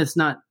Taiwan, it's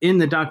not in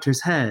the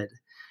doctor's head.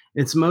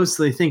 It's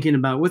mostly thinking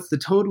about what's the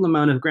total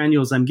amount of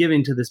granules I'm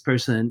giving to this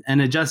person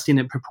and adjusting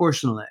it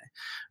proportionally,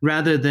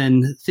 rather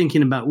than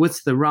thinking about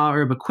what's the raw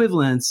herb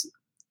equivalence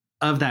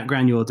of that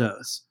granule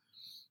dose.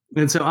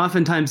 And so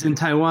oftentimes in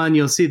Taiwan,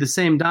 you'll see the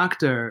same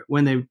doctor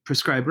when they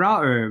prescribe raw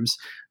herbs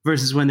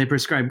versus when they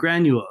prescribe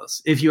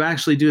granules. If you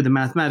actually do the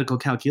mathematical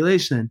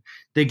calculation,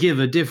 they give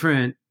a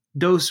different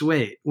dose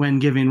weight when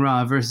giving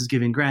raw versus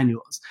giving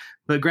granules.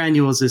 But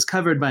granules is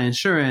covered by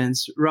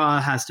insurance. Raw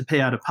has to pay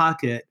out of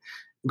pocket.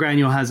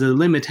 Granule has a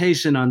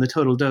limitation on the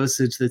total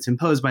dosage that's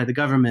imposed by the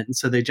government. And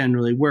so they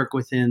generally work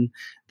within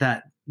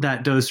that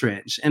dose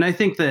range. And I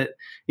think that,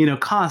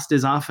 cost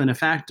is often a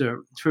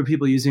factor for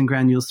people using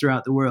granules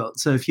throughout the world.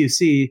 So if you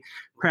see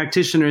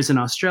practitioners in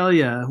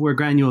Australia where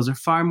granules are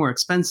far more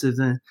expensive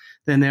than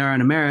they are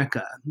in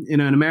America. In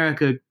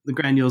America, the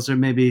granules are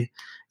maybe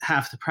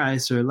half the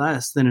price or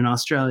less than in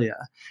Australia.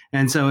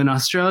 And so in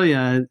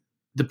Australia,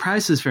 the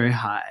price is very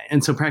high.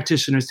 And so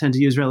practitioners tend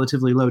to use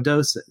relatively low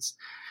doses.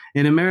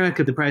 In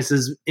America, the price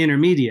is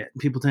intermediate.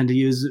 People tend to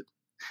use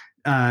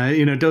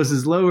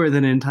doses lower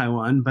than in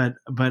Taiwan,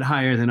 but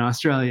higher than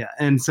Australia.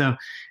 And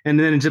then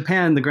in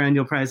Japan, the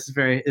granule price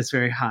is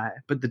very high,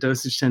 but the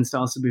dosage tends to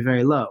also be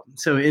very low.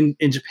 So in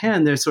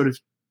Japan, they're sort of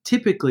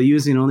typically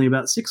using only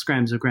about 6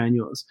 grams of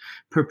granules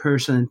per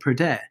person per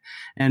day.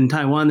 And in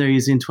Taiwan, they're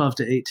using 12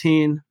 to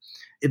 18.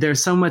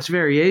 There's so much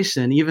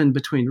variation, even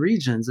between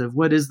regions, of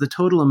what is the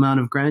total amount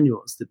of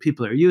granules that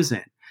people are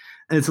using.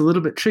 It's a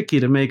little bit tricky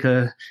to make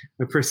a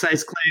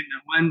precise claim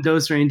that one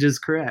dose range is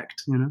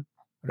correct,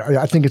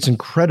 I think it's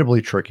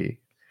incredibly tricky.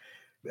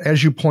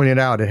 As you pointed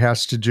out, it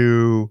has to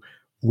do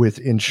with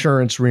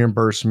insurance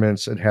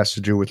reimbursements. It has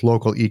to do with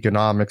local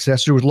economics. It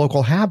has to do with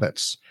local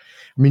habits.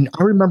 I mean,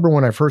 I remember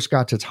when I first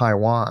got to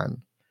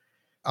Taiwan,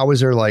 I was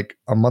there like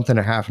a month and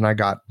a half and I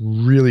got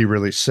really,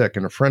 really sick.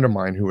 And a friend of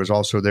mine who was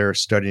also there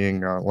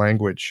studying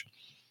language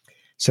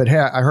said, "Hey,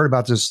 I heard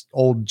about this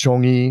old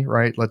Zhongyi,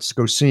 right? Let's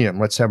go see him.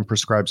 Let's have him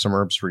prescribe some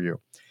herbs for you."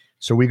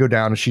 So we go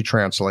down and she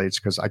translates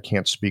because I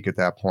can't speak at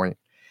that point.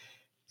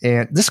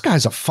 And this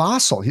guy's a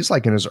fossil. He's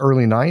like in his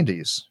early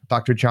 90s,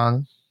 Dr.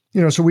 Jiang.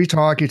 So we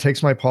talk, he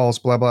takes my pulse,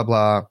 blah, blah,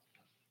 blah.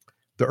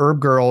 The herb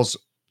girls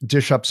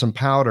dish up some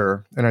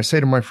powder. And I say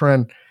to my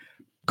friend,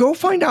 go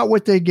find out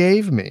what they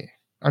gave me.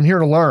 I'm here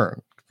to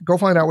learn. Go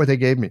find out what they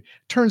gave me.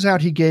 Turns out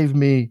he gave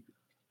me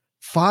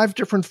 5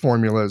 different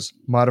formulas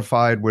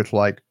modified with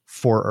like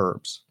 4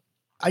 herbs.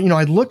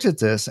 I looked at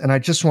this and I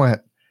just went,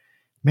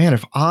 man,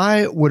 if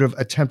I would have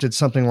attempted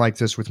something like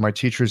this with my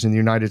teachers in the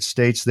United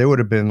States, they would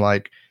have been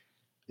like,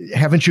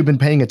 haven't you been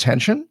paying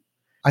attention?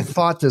 I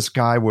thought this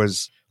guy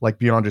was like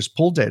beyond just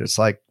pool data. It's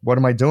like, what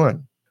am I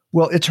doing?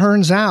 Well, it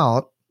turns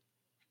out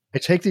I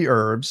take the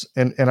herbs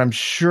and I'm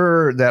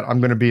sure that I'm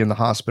going to be in the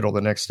hospital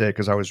the next day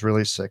because I was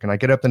really sick. And I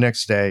get up the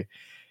next day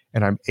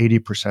and I'm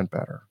 80%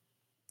 better.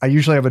 I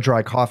usually have a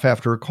dry cough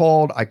after a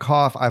cold. I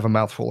cough, I have a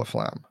mouthful of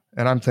phlegm.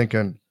 And I'm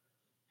thinking,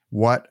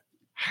 what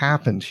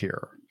happened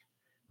here?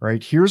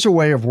 Right? Here's a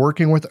way of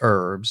working with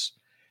herbs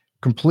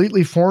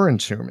completely foreign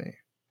to me.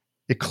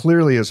 It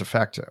clearly is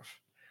effective,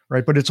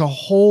 right? But it's a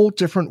whole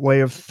different way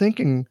of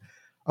thinking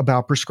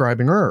about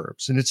prescribing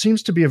herbs. And it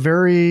seems to be a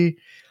very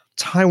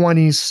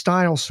Taiwanese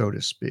style, so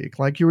to speak.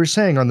 Like you were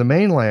saying, on the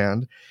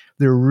mainland,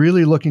 they're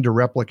really looking to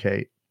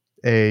replicate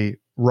a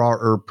raw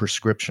herb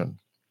prescription.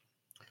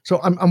 So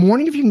I'm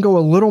wondering if you can go a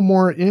little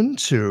more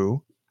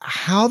into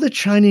how the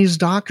Chinese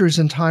doctors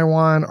in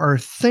Taiwan are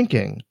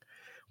thinking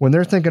when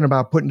they're thinking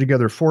about putting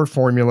together 4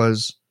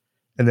 formulas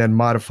and then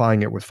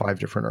modifying it with 5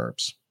 different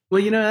herbs.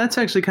 Well, that's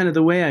actually kind of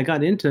the way I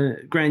got into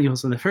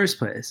granules in the first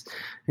place.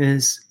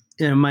 Is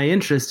my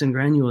interest in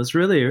granules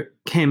really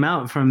came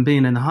out from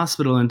being in the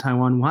hospital in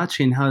Taiwan,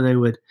 watching how they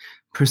would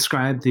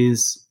prescribe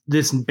this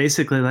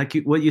basically like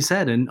what you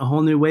said, and a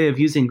whole new way of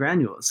using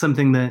granules,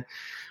 something that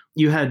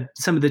you had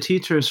some of the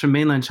teachers from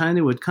mainland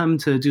China would come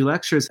to do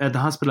lectures at the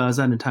hospital I was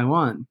at in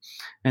Taiwan.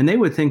 And they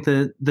would think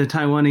that the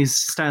Taiwanese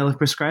style of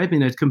prescribing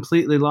had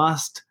completely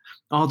lost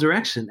all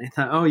direction. They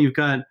thought, oh, you've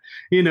got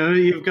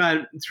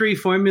 3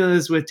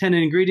 formulas with 10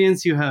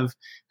 ingredients. You have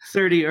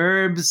 30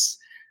 herbs.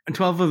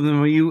 12 of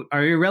them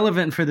are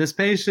irrelevant for this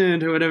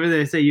patient, or whatever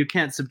they say. You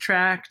can't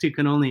subtract, you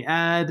can only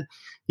add.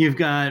 You've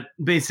got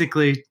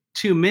basically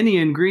too many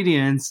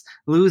ingredients,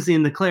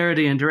 losing the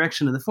clarity and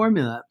direction of the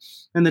formula.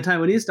 And the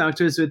Taiwanese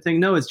doctors would think,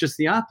 no, it's just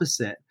the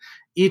opposite.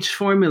 Each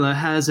formula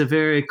has a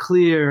very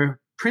clear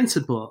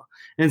principle.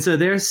 And so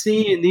they're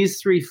seeing these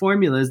 3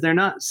 formulas. They're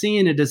not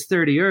seeing it as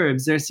 30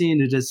 herbs. They're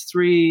seeing it as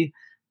 3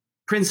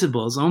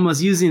 principles,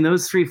 almost using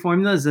those 3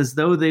 formulas as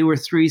though they were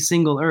 3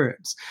 single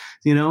herbs,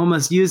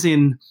 almost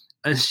using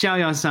a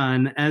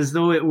xiaoyasan as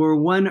though it were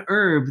one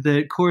herb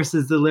that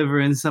courses the liver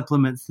and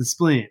supplements the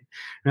spleen,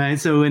 right?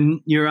 So when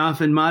you're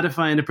often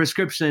modifying a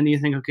prescription, you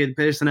think, okay, the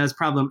patient has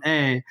problem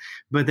A,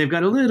 but they've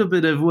got a little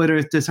bit of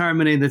wood-earth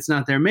disharmony that's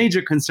not their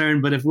major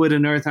concern, but if wood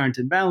and earth aren't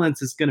in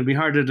balance, it's going to be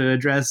harder to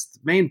address the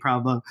main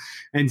problem.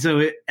 And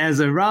so as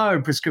a raw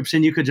herb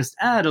prescription, you could just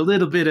add a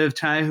little bit of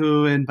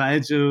chaihu and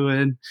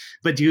baijiu,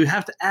 but you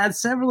have to add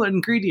several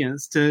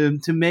ingredients to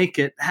make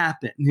it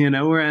happen,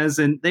 whereas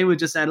they would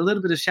just add a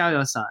little bit of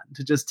xiaoyasan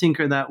to just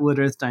tinker that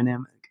wood-earth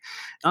dynamic.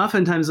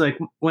 Oftentimes, like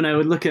when I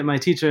would look at my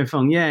teacher,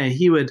 Feng Ye,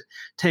 he would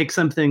take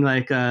something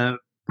like Matzi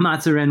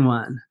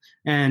Renwan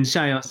and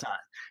xiaoyasan.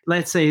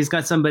 Let's say he's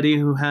got somebody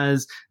who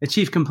has a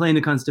chief complaint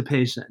of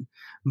constipation,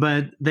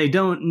 but they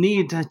don't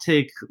need to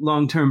take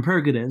long-term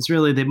purgatives.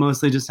 Really, they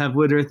mostly just have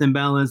wood-earth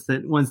imbalance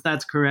that once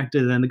that's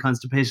corrected, then the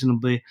constipation will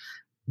be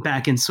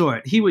back in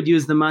sort. He would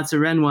use the Matzi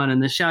Renwan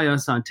and the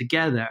xiaoyasan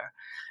together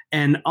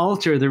and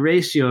alter the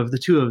ratio of the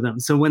 2 of them.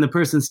 So when the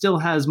person still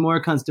has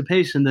more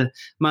constipation, the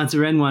Matzi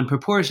Renwan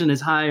proportion is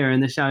higher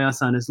and the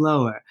xiaoyasan is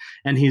lower.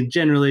 And he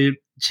generally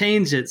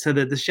changed it so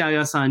that the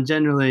xiaoyasan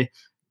generally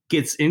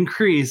gets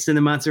increased and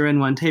the Matzi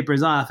Renwan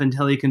tapers off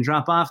until he can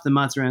drop off the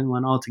Matzi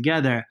Renwan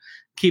altogether,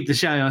 keep the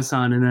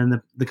xiaoyasan, and then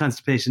the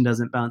constipation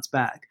doesn't bounce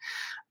back.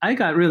 I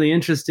got really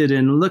interested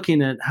in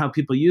looking at how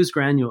people use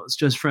granules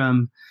just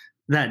from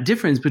that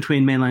difference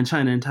between mainland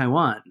China and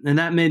Taiwan. And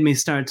that made me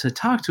start to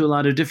talk to a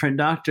lot of different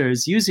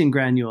doctors using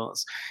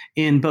granules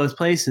in both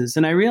places.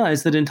 And I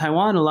realized that in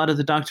Taiwan, a lot of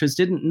the doctors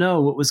didn't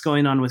know what was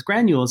going on with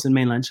granules in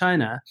mainland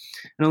China.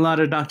 And a lot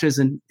of doctors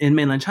in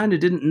mainland China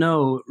didn't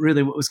know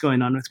really what was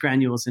going on with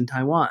granules in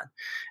Taiwan.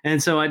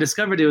 And so I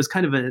discovered it was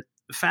kind of a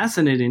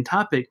fascinating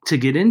topic to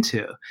get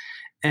into.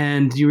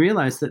 And you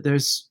realize that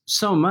there's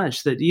so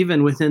much that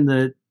even within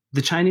the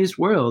Chinese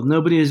world,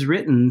 nobody has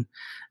written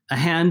a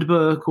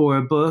handbook or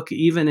a book,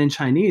 even in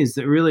Chinese,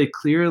 that really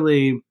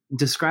clearly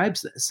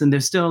describes this. And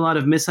there's still a lot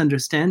of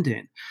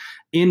misunderstanding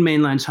in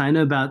mainland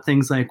China about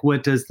things like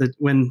when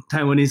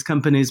Taiwanese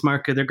companies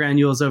market their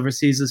granules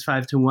overseas as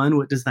 5-to-1,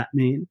 what does that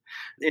mean?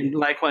 And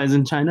likewise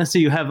in China. So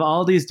you have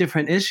all these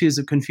different issues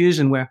of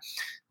confusion where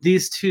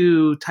these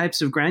 2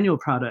 types of granule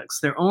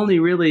products, they're only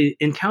really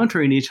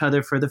encountering each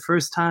other for the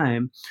first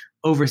time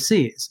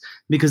overseas,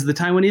 because the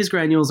Taiwanese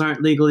granules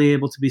aren't legally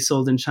able to be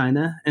sold in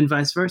China and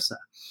vice versa.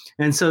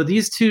 And so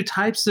these 2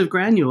 types of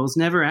granules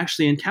never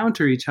actually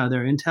encounter each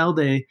other until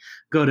they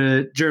go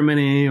to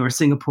Germany or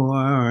Singapore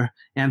or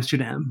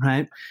Amsterdam,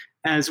 right?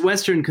 As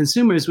Western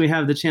consumers, we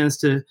have the chance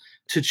to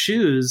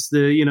choose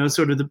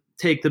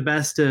take the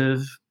best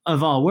of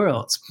all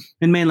worlds.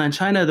 In mainland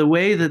China, the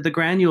way that the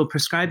granule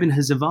prescribing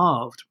has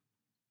evolved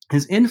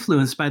is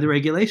influenced by the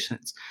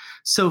regulations.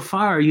 So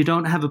far, you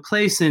don't have a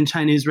place in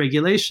Chinese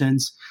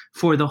regulations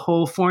for the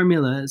whole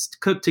formulas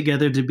cooked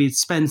together to be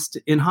dispensed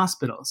in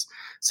hospitals.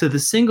 So the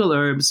single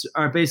herbs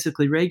are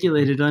basically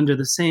regulated under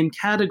the same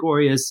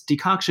category as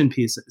decoction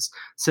pieces.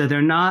 So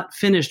they're not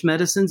finished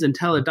medicines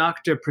until a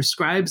doctor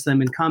prescribes them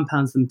and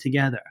compounds them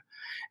together.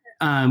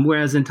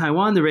 Whereas in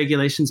Taiwan, the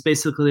regulations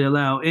basically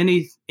allow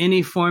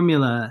any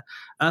formula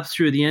up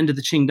through the end of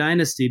the Qing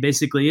dynasty,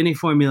 basically any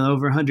formula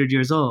over 100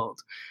 years old,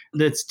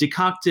 that's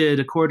decocted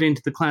according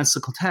to the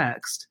classical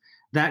text,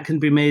 that can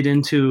be made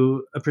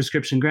into a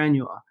prescription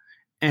granule.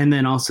 And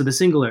then also the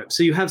single herbs.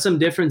 So you have some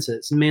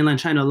differences. In mainland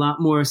China, a lot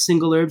more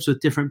single herbs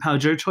with different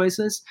paozhi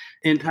choices.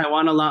 In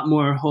Taiwan, a lot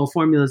more whole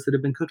formulas that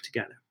have been cooked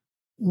together.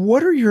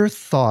 What are your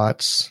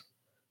thoughts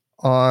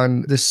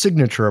on the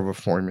signature of a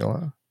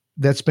formula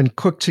that's been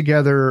cooked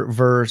together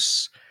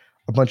versus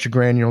a bunch of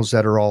granules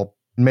that are all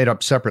made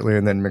up separately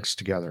and then mixed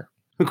together?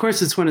 Of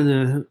course, it's one of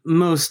the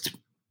most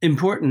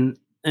important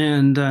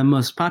and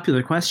most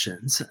popular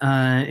questions.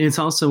 It's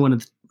also one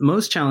of the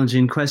most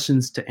challenging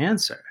questions to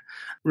answer.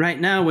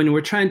 Right now, when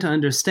we're trying to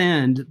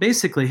understand,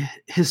 basically,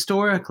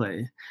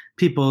 historically,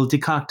 people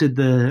decocted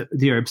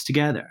the herbs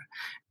together.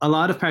 A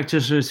lot of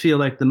practitioners feel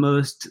like the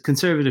most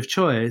conservative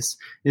choice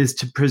is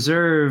to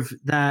preserve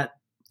that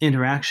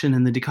interaction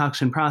in the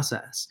decoction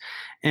process.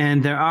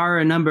 And there are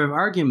a number of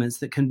arguments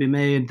that can be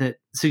made that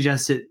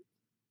suggest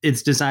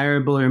it's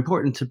desirable or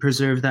important to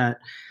preserve that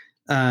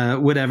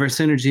whatever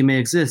synergy may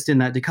exist in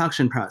that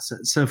decoction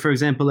process. So, for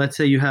example, let's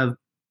say you have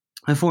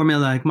a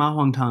formula like Ma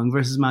Huang Tang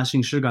versus Ma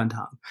Xing Shi Gan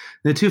Tang.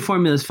 The two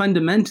formulas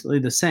fundamentally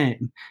the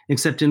same,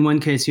 except in one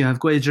case you have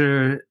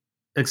Guizhi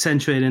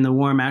accentuating the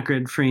warm,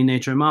 acrid-free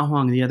nature of Ma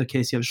Huang. In the other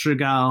case, you have Shi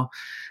Gao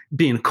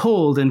being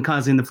cold and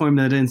causing the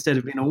formula to, instead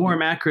of being a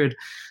warm, acrid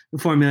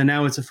formula,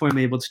 now it's a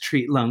formula able to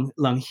treat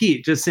lung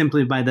heat, just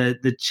simply by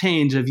the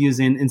change of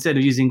using, instead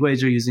of using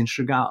Guizhi, using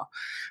Shi Gao.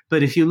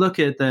 But if you look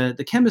at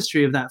the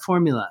chemistry of that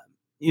formula,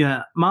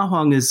 Ma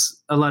Huang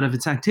a lot of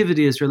its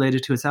activity is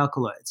related to its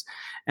alkaloids.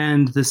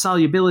 And the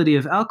solubility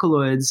of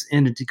alkaloids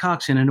in a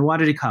decoction, in a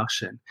water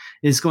decoction,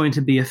 is going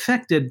to be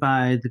affected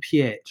by the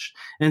pH.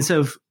 And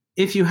so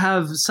if you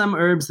have some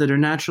herbs that are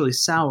naturally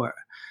sour,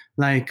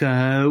 like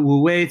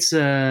Wu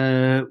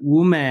Weizi,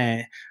 Wu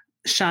Mei,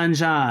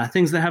 Shanja,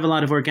 things that have a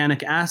lot of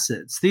organic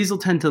acids, these will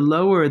tend to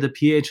lower the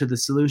pH of the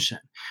solution.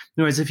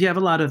 Whereas if you have a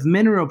lot of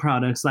mineral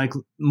products like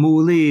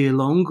Mu Li,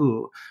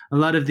 Longgu, a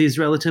lot of these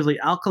relatively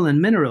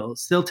alkaline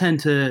minerals, they'll tend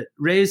to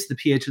raise the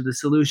pH of the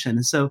solution.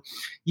 And so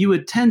you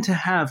would tend to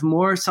have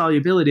more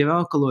solubility of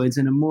alkaloids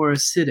in a more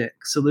acidic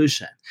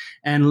solution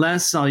and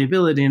less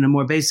solubility in a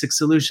more basic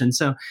solution.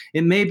 So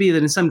it may be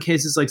that in some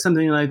cases, like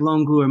something like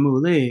Longgu or Mu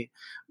Li,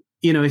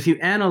 if you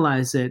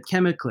analyze it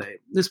chemically,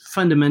 this is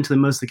fundamentally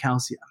mostly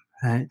calcium.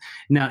 Right?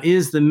 Now,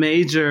 is the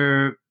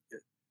major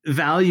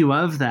value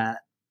of that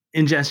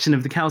ingestion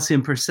of the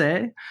calcium per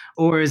se,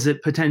 or is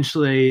it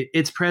potentially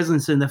its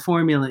presence in the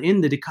formula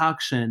in the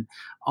decoction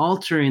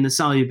altering the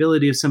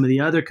solubility of some of the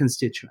other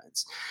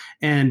constituents?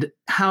 And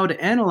how to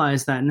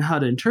analyze that and how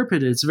to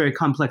interpret it is a very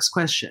complex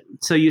question.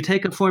 So you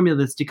take a formula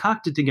that's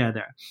decocted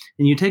together,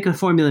 and you take a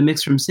formula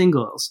mixed from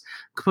singles,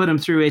 put them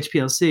through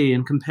HPLC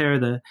and compare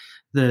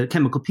the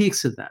chemical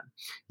peaks of them.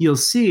 You'll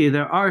see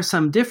there are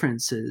some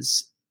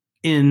differences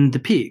in the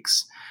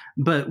peaks.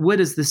 But what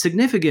is the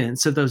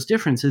significance of those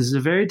differences is a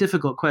very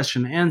difficult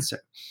question to answer,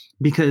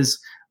 because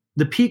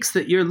the peaks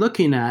that you're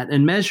looking at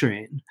and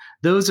measuring,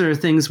 those are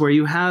things where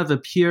you have a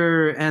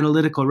pure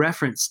analytical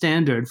reference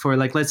standard for,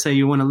 like, let's say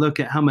you want to look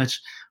at how much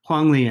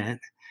Huanglian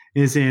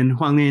is in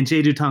Huanglian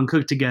Jiedutang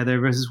cooked together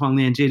versus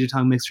Huanglian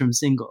Jiedutang mixed from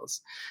singles,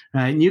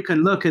 right? And you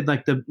can look at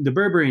like the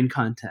berberine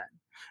content.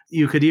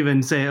 You could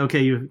even say,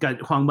 okay, you've got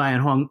Huangbai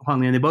and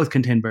Huanglian, they both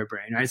contain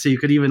berberine, right? So you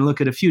could even look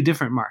at a few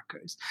different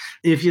markers.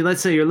 If let's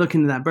say you're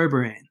looking at that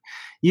berberine,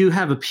 you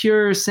have a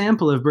pure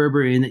sample of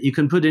berberine that you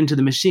can put into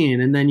the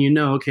machine, and then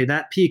okay,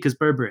 that peak is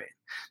berberine.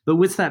 But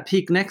what's that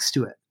peak next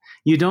to it?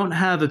 You don't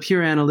have a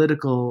pure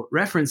analytical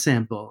reference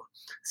sample.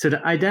 So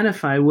to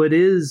identify what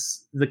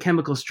is the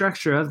chemical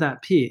structure of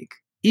that peak,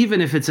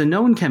 even if it's a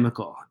known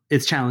chemical,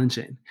 it's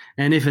challenging.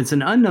 And if it's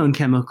an unknown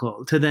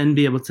chemical, to then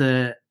be able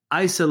to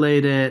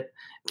isolate it,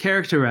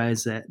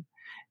 characterize it,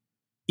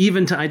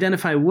 even to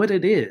identify what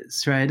it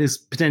is, right, is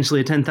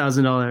potentially a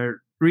 $10,000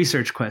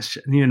 research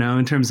question,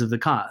 in terms of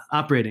the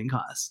operating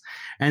costs.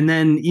 And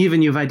then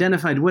even you've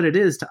identified what it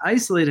is, to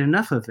isolate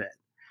enough of it,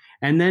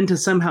 and then to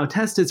somehow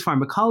test its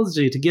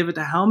pharmacology, to give it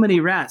to how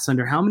many rats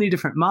under how many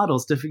different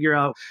models to figure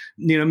out,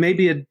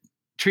 maybe it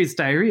treats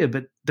diarrhea,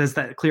 but does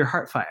that clear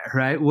heart fire,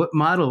 right? What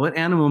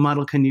animal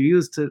model can you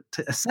use to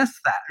assess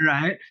that,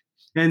 right?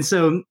 And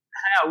so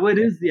what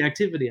is the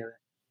activity of it?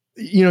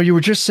 You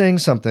were just saying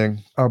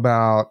something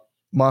about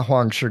Ma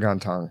Huang Shi Gan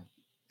Tang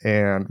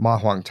and Ma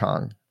Huang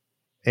Tang,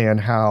 and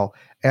how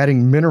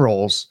adding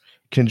minerals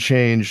can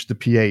change the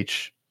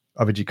pH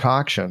of a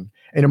decoction.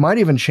 And it might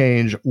even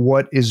change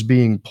what is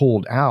being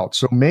pulled out.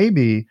 So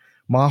maybe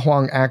Ma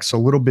Huang acts a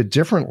little bit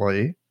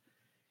differently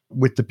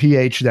with the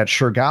pH that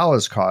Shi Gao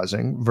is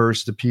causing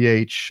versus the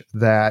pH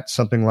that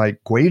something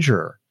like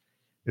Guizhi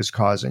is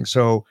causing.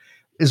 So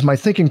is my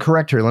thinking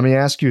correct here? Let me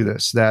ask you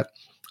this, that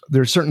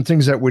there are certain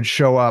things that would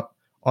show up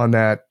on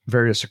that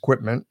various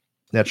equipment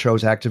that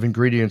shows active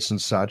ingredients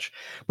and such,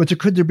 but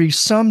could there be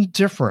some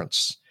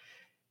difference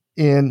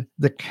in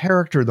the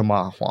character of the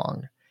Ma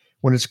Huang,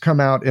 when it's come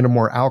out in a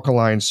more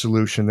alkaline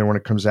solution than when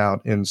it comes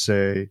out in,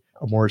 say,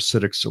 a more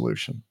acidic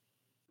solution?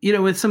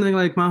 With something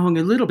like ma huang,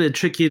 a little bit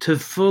tricky to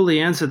fully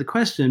answer the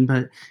question,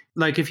 but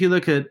like if you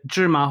look at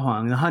zhi ma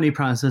huang, the honey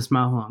processed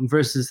ma huang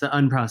versus the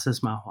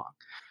unprocessed ma huang.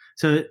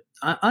 So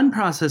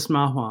unprocessed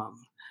ma huang,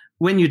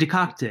 when you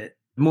decoct it,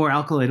 more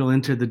alkaloid will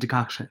enter the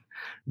decoction.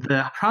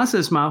 The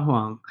processed ma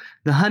huang,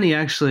 the honey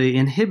actually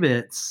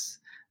inhibits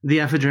the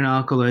ephedrine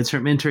alkaloids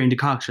from entering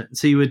decoction.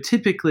 So you would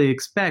typically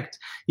expect,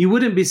 you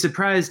wouldn't be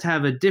surprised to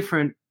have a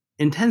different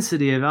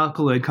intensity of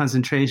alkaloid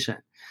concentration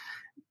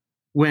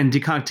when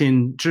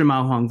decocting zhi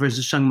ma huang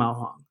versus sheng ma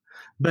huang.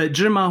 But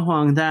zhi ma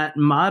huang, that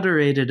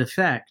moderated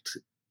effect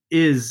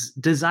is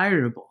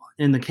desirable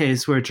in the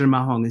case where zhi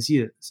ma huang is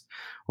used.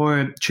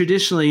 Or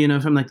traditionally,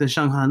 from like the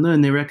Shang Han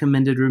Lun, they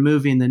recommended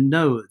removing the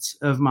nodes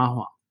of ma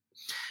huang.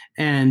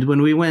 And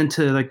when we went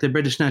to like the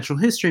British Natural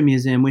History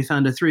Museum, we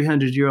found a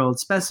 300-year-old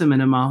specimen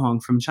of ma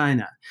huang from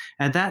China.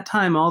 At that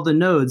time, all the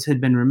nodes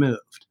had been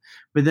removed.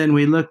 But then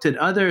we looked at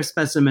other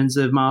specimens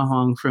of ma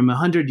huang from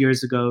 100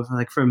 years ago,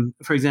 like from,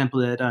 for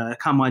example, at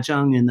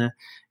Kamhuazhang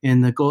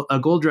in the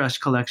Gold Rush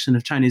collection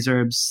of Chinese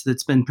herbs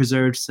that's been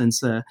preserved since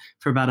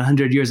for about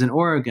 100 years in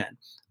Oregon.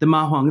 The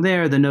ma huang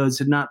there, the nodes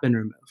had not been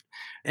removed.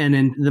 And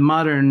in the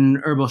modern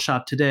herbal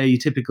shop today, you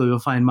typically will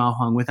find ma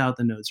huang without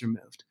the nodes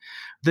removed.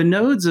 The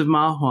nodes of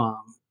ma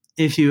huang,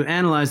 if you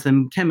analyze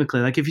them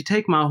chemically, like if you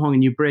take ma huang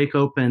and you break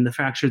open the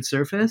fractured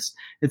surface,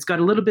 it's got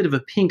a little bit of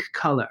a pink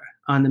color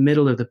on the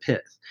middle of the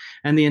pith.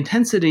 And the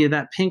intensity of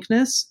that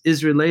pinkness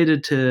is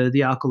related to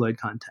the alkaloid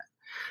content.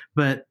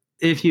 But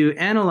if you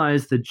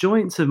analyze the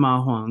joints of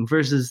ma huang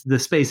versus the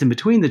space in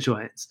between the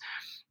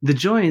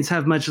joints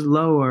have much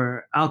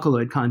lower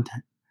alkaloid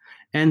content.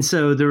 And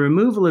so the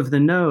removal of the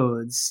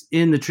nodes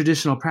in the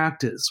traditional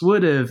practice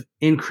would have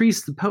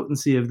increased the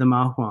potency of the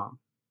ma huang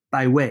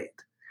by weight.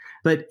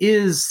 But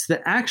is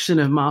the action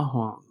of ma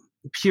huang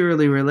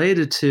purely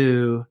related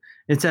to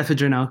its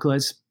ephedrine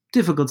alkaloids?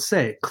 Difficult to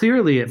say.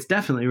 Clearly, it's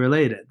definitely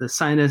related. The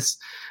sinus,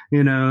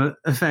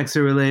 effects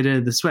are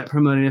related. The sweat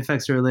promoting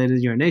effects are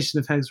related. Urination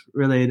effects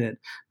related.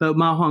 But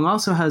ma huang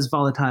also has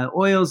volatile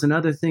oils and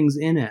other things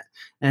in it.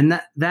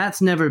 And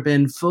that's never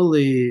been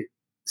fully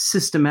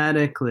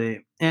systematically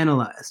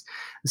analyzed.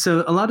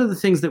 So a lot of the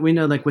things that we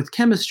know, like with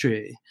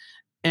chemistry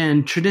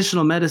and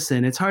traditional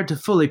medicine, it's hard to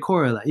fully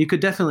correlate. You could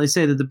definitely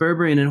say that the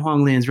berberine in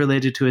huanglin is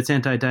related to its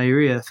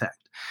anti-diarrhea effect,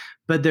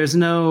 but there's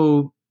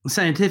no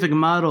scientific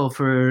model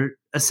for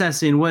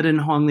assessing what in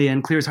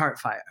huanglin clears heart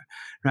fire,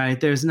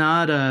 right? There's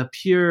not a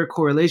pure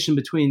correlation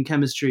between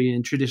chemistry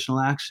and traditional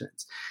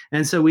actions.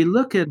 And so we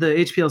look at the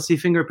HPLC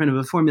fingerprint of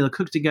a formula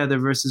cooked together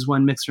versus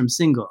one mixed from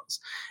singles.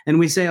 And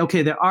we say,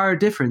 okay, there are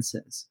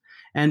differences.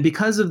 And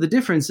because of the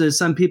differences,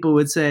 some people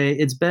would say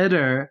it's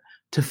better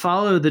to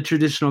follow the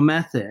traditional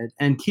method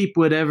and keep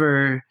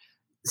whatever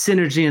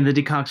synergy in the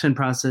decoction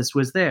process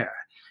was there.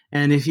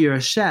 And if you're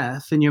a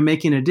chef and you're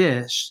making a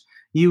dish,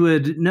 you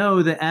would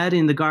know that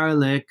adding the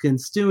garlic and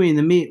stewing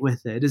the meat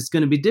with it is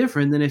going to be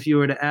different than if you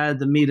were to add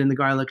the meat and the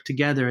garlic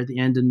together at the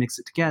end and mix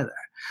it together.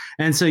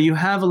 And so you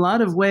have a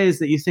lot of ways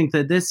that you think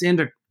that this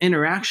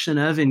interaction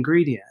of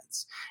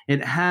ingredients,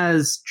 it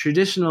has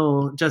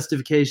traditional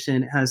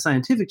justification, it has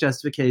scientific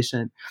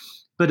justification,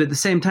 but at the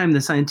same time, the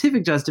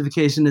scientific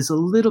justification is a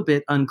little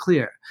bit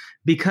unclear,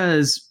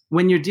 because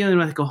when you're dealing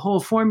with like a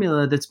whole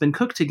formula that's been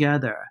cooked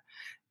together,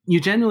 you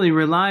generally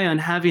rely on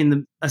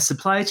having a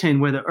supply chain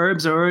where the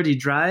herbs are already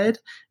dried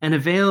and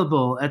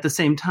available at the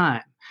same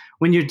time.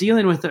 When you're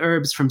dealing with the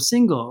herbs from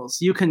singles,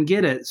 you can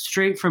get it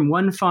straight from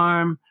one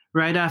farm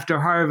right after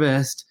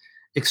harvest,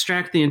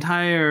 extract the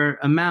entire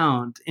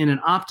amount in an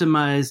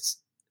optimized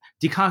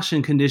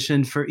decoction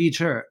condition for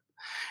each herb.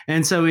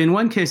 And so in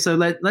one case, so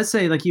let's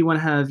say like you want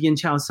to have yin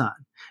chao san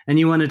and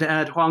you wanted to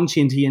add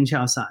huangqin to yin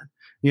chao san.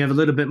 You have a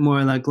little bit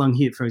more like lung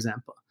heat, for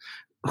example.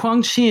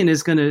 Huangqin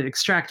is going to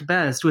extract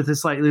best with a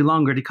slightly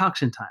longer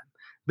decoction time.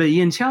 But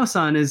yin chao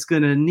san is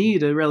going to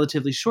need a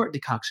relatively short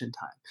decoction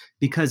time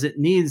because it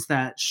needs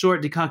that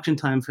short decoction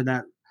time for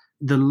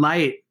the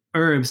light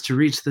herbs to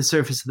reach the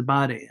surface of the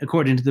body,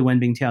 according to the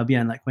Wenbing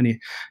Tiaobian. Like when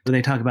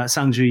they talk about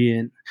Sangzhu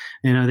Yin,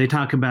 they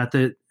talk about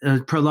that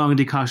prolonged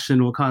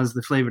decoction will cause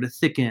the flavor to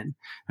thicken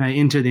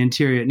into the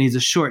interior. It needs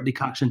a short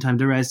decoction time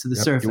to rise to the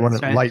surface. You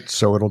want it light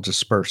so it'll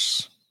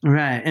disperse.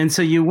 Right. And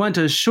so you want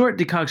a short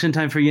decoction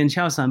time for yin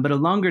chao san, but a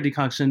longer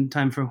decoction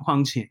time for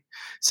huangqin.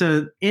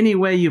 So any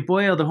way you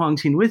boil the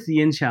huangqin with the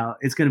yin chao,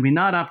 it's going to be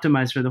not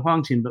optimized for the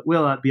huangqin, but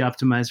will be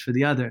optimized for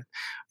the other.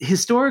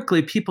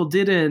 Historically, people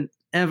didn't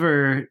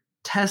ever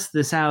test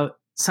this out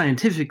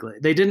scientifically.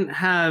 They didn't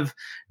have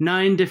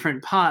 9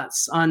 different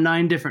pots on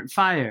 9 different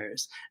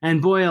fires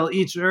and boil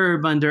each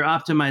herb under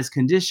optimized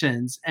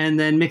conditions and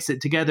then mix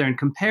it together and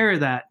compare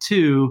that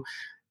to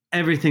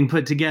everything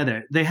put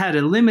together. They had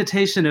a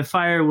limitation of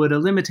firewood, a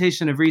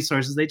limitation of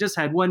resources. They just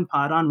had one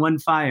pot on one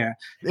fire.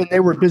 And they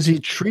were busy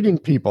treating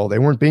people. They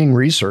weren't being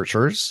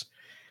researchers.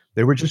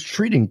 They were just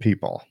treating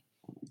people.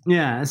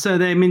 Yeah. So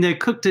they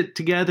cooked it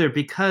together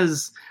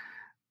because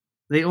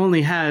they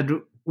only had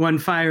one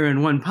fire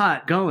and one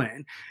pot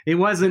going. It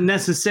wasn't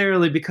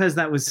necessarily because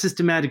that was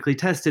systematically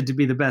tested to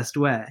be the best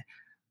way.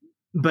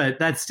 But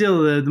that's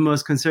still the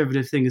most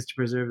conservative thing, is to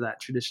preserve that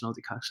traditional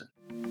decoction.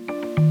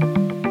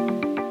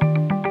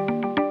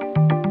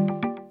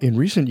 In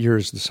recent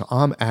years, the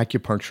Sa'am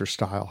acupuncture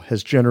style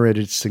has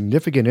generated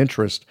significant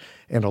interest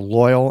and a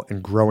loyal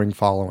and growing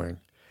following.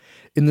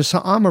 In the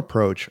Sa'am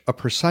approach, a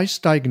precise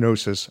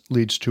diagnosis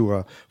leads to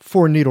a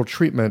 4-needle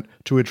treatment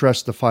to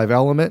address the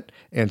 5-element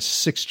and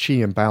 6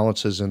 qi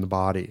imbalances in the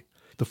body.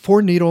 The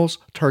 4 needles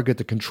target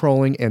the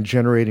controlling and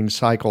generating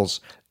cycles.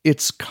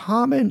 It's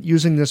common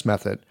using this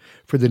method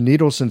for the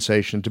needle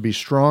sensation to be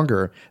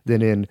stronger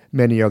than in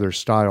many other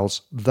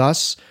styles.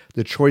 Thus,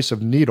 the choice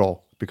of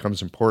needle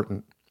becomes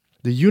important.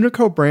 The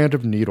Unico brand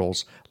of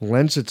needles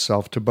lends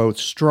itself to both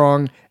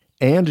strong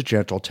and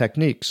gentle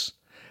techniques.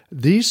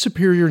 These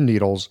superior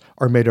needles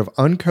are made of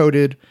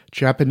uncoated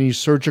Japanese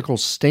surgical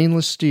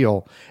stainless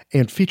steel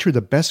and feature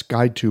the best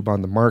guide tube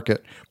on the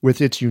market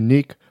with its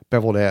unique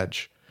beveled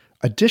edge.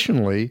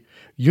 Additionally,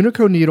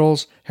 Unico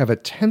needles have a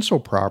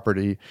tensile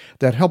property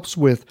that helps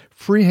with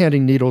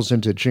freehanding needles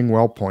into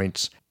Jingwell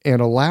points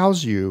and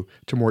allows you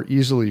to more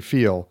easily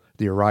feel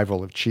the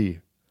arrival of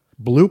qi.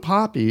 Blue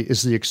Poppy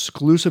is the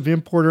exclusive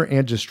importer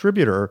and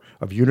distributor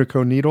of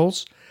Unico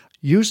needles.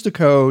 Use the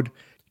code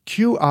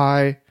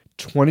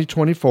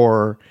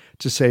QI2024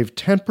 to save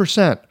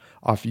 10%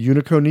 off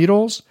Unico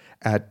needles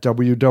at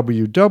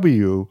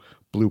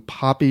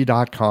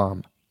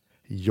www.bluepoppy.com.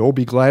 You'll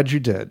be glad you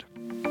did.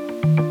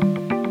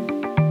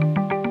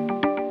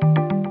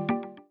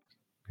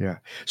 Yeah.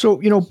 So,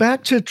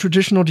 back to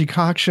traditional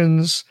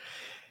decoctions,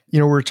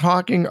 we're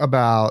talking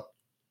about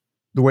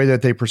the way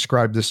that they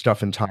prescribe this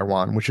stuff in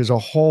Taiwan, which is a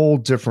whole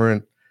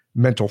different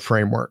mental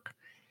framework.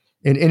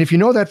 And if you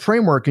know that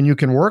framework and you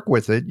can work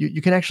with it,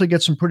 you can actually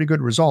get some pretty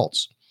good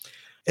results.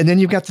 And then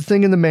you've got the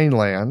thing in the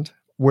mainland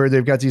where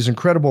they've got these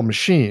incredible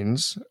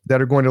machines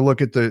that are going to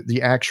look at the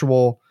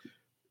actual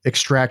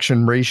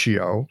extraction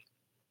ratio,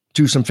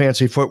 do some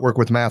fancy footwork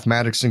with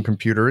mathematics and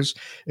computers,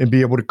 and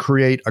be able to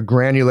create a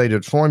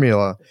granulated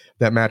formula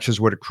that matches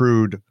what a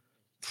crude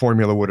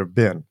formula would have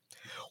been.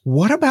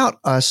 What about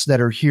us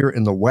that are here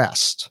in the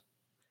West?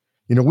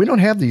 We don't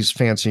have these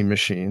fancy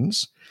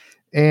machines,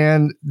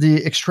 and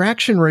the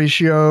extraction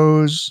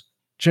ratios,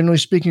 generally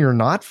speaking, are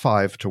not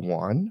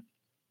 5-1.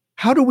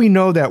 How do we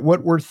know that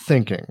what we're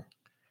thinking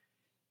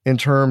in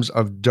terms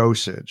of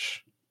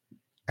dosage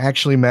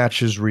actually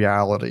matches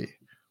reality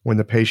when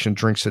the patient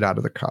drinks it out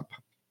of the cup?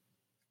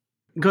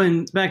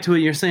 Going back to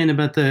what you're saying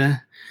about the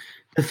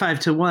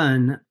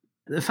 5-1,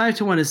 the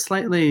 5-1 is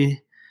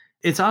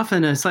it's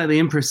often a slightly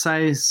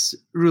imprecise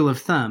rule of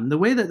thumb. The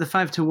way that the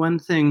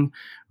 5-1 thing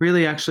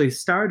really actually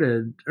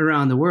started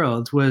around the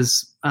world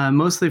was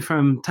mostly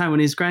from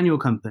Taiwanese granule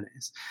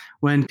companies.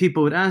 When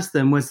people would ask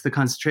them, what's the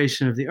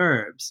concentration of the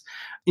herbs?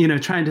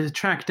 Trying to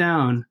track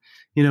down,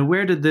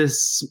 where did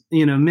this,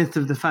 myth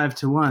of the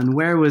 5-1,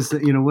 where was the,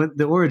 what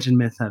the origin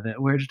myth of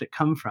it? Where did it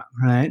come from,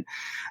 right?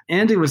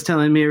 Andy was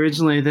telling me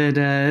originally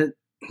that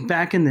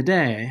back in the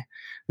day,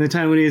 the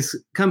Taiwanese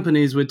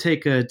companies would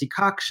take a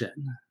decoction.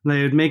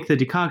 They would make the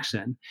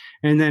decoction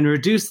and then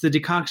reduce the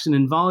decoction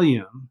in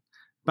volume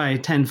by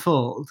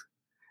 10-fold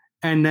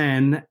and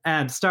then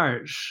add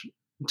starch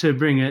to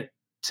bring it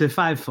to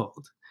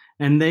 5-fold.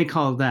 And they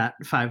called that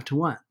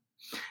 5-1.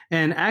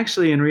 And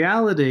actually, in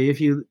reality,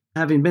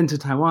 having been to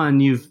Taiwan,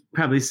 you've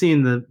probably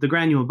seen the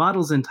granule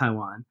bottles in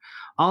Taiwan.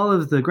 All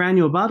of the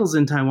granule bottles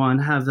in Taiwan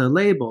have the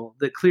label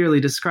that clearly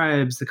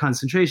describes the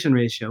concentration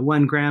ratio.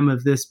 1 gram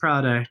of this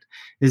product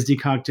is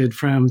decocted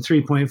from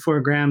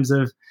 3.4 grams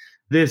of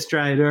this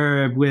dried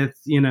herb with,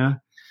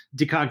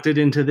 decocted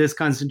into this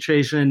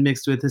concentration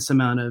mixed with this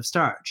amount of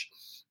starch.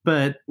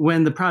 But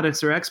when the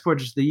products are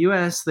exported to the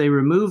US, they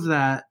remove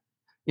that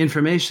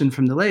information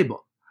from the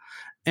label.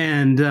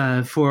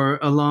 And for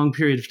a long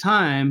period of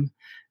time,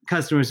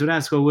 customers would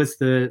ask, well, what's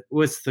the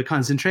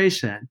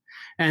concentration?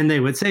 And they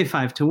would say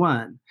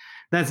 5-1.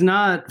 That's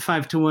not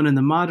 5-1 in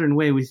the modern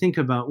way we think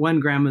about. 1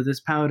 gram of this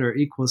powder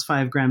equals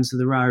 5 grams of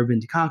the raw herb in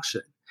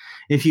decoction.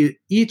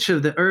 Each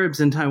of the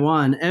herbs in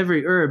Taiwan,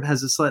 every herb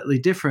has a slightly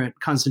different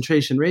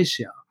concentration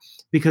ratio,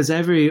 because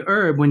every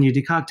herb, when you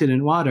decoct it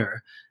in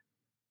water,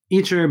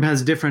 each herb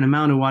has a different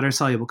amount of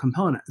water-soluble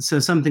components. So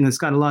something that's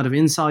got a lot of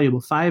insoluble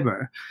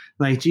fiber,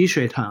 like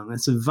jishuitang,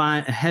 it's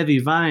a heavy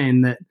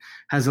vine that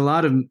has a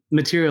lot of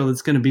material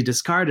that's going to be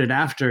discarded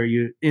after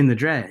you in the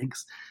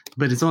dregs,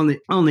 but it's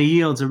only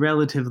yields a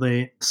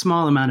relatively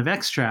small amount of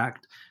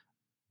extract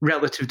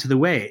relative to the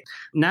weight.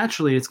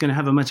 Naturally, it's going to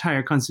have a much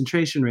higher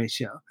concentration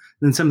ratio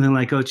than something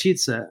like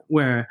ochitsa,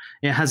 where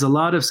it has a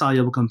lot of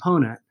soluble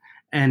component,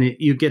 and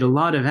you get a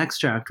lot of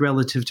extract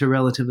relative to a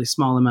relatively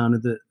small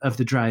amount of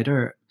the dried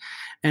herb.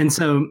 And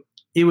so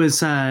it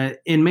was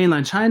in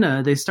mainland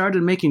China, they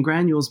started making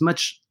granules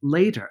much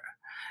later.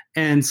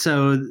 And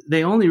so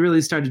they only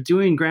really started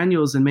doing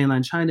granules in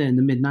mainland China in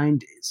the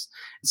mid-90s.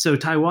 So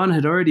Taiwan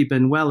had already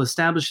been well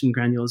established in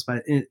granules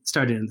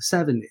started in the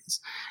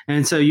 70s.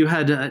 And so you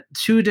had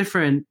 2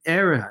 different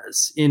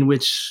eras in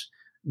which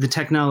the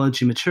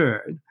technology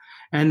matured.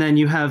 And then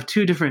you have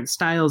two different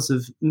styles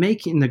of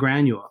making the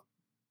granule.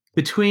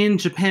 Between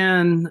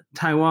Japan,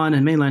 Taiwan,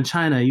 and mainland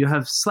China, you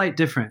have slight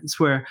difference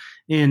where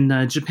in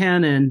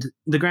Japan and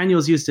the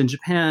granules used in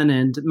Japan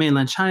and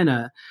mainland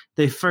China,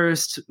 they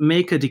first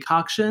make a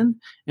decoction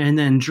and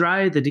then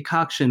dry the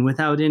decoction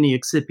without any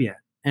excipient.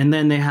 And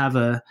then they have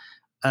a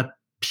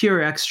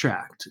pure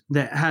extract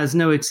that has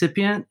no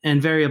excipient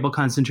and variable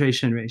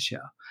concentration ratio.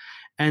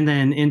 And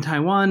then in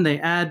Taiwan, they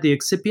add the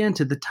excipient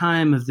at the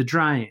time of the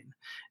drying.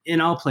 In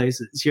all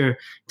places, you're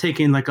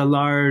taking like a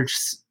large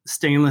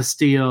stainless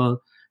steel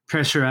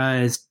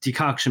pressurized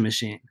decoction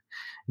machine,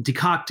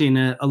 decocting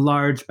a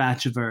large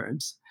batch of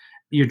herbs.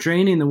 You're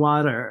draining the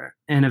water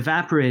and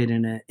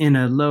evaporating it in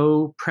a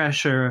low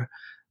pressure,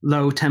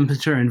 low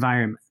temperature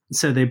environment.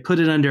 So they put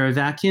it under a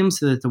vacuum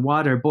so that the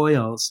water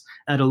boils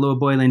at a low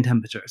boiling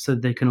temperature so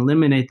that they can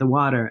eliminate the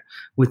water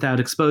without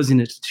exposing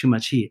it to too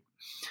much heat.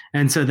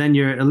 And so then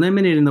you're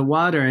eliminating the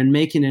water and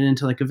making it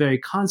into like a very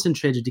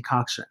concentrated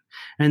decoction.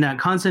 And that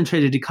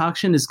concentrated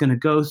decoction is going to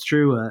go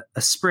through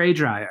a spray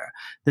dryer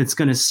that's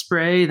going to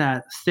spray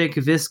that thick,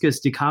 viscous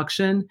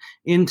decoction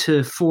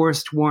into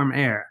forced warm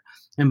air.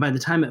 And by the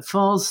time it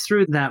falls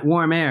through that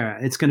warm air,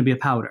 it's going to be a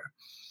powder.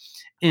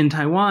 In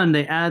Taiwan,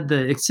 they add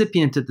the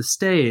excipient at the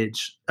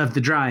stage of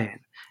the drying.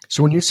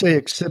 So when you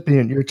say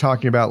excipient, you're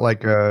talking about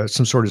like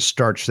some sort of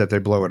starch that they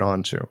blow it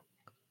onto.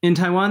 In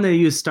Taiwan, they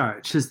use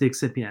starch as the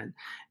excipient,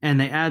 and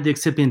they add the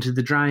excipient to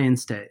the drying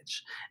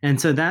stage.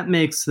 And so that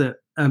makes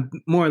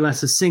more or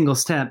less a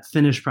single-step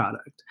finished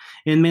product.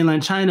 In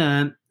mainland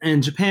China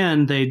and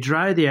Japan, they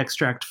dry the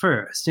extract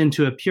first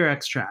into a pure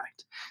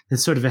extract.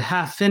 It's sort of a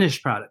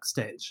half-finished product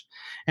stage.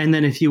 And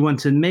then if you want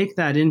to make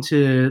that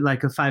into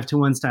like a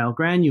 5-to-1 style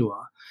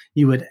granule,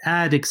 you would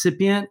add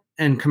excipient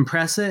and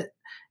compress it.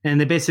 And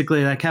they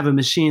basically like have a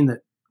machine that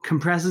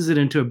compresses it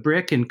into a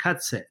brick and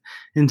cuts it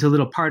into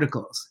little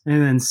particles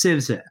and then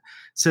sieves it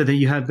so that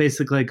you have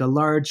basically like a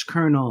large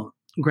kernel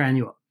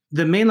granule.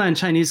 The mainland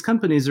Chinese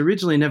companies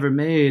originally never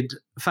made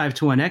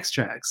 5-to-1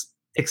 extracts,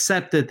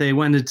 except that they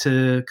wanted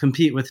to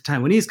compete with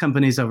Taiwanese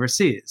companies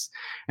overseas.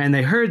 And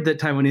they heard that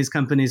Taiwanese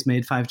companies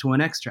made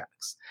 5-to-1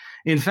 extracts.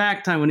 In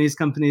fact, Taiwanese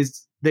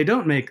companies, they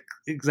don't make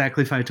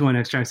exactly 5-to-1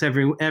 extracts.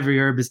 Every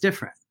herb is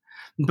different.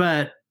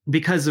 But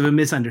because of a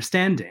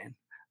misunderstanding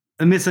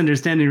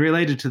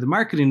related to the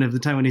marketing of the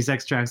Taiwanese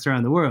extracts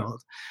around the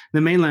world,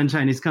 the mainland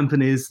Chinese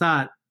companies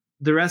thought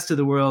the rest of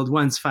the world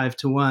wants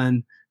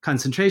 5-to-1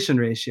 concentration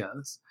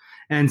ratios.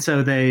 And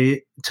so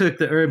they took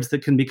the herbs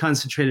that can be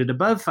concentrated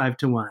above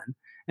 5-to-1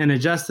 and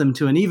adjust them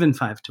to an even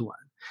 5-to-1.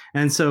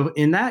 And so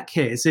in that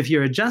case, if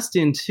you're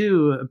adjusting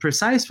to a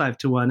precise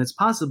 5-to-1, it's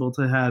possible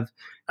to have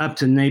up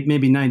to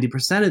maybe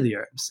 90% of the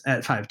herbs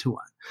at 5-to-1.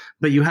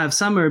 But you have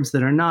some herbs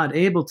that are not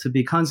able to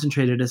be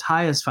concentrated as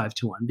high as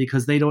 5-to-1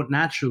 because they don't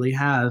naturally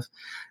have,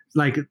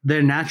 like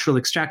their natural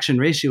extraction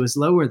ratio is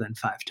lower than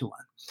 5-to-1.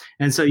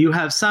 And so you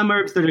have some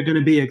herbs that are going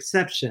to be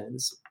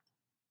exceptions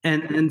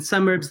and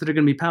some herbs that are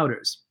going to be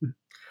powders.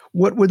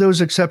 What would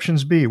those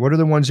exceptions be? What are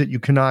the ones that you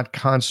cannot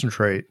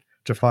concentrate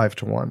to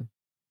 5-to-1?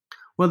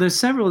 Well, there's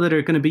several that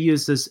are going to be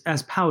used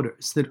as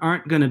powders that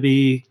aren't going to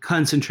be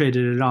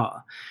concentrated at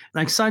all.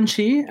 Like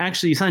sanqi,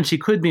 actually sanqi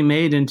could be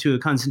made into a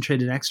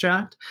concentrated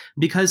extract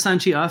because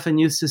sanqi often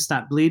used to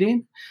stop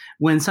bleeding.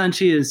 When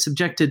sanqi is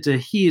subjected to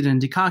heat and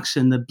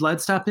decoction, the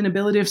blood stopping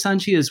ability of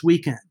sanqi is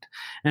weakened.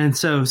 And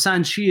so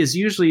sanqi is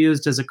usually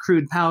used as a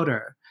crude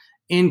powder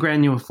in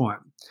granule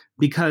form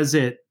because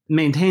it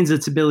maintains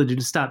its ability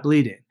to stop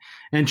bleeding.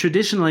 And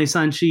traditionally,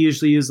 sanqi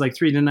usually use like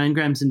 3 to 9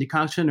 grams in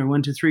decoction or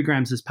 1 to 3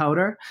 grams as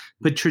powder.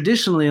 But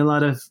traditionally, a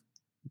lot of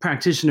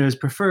practitioners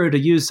prefer to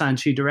use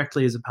sanqi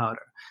directly as a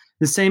powder.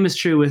 The same is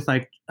true with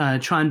like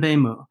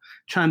chuanbeimu.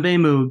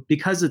 Chuanbeimu,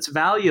 because it's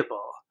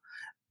valuable,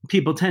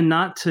 people tend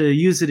not to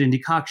use it in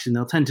decoction.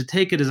 They'll tend to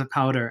take it as a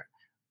powder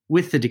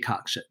with the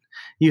decoction.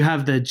 You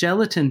have the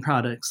gelatin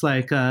products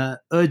like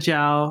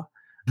ejiao,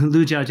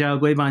 lujiaojiao,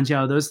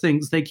 guibanjiao, those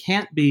things, they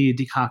can't be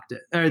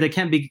decocted or they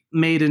can't be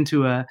made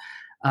into a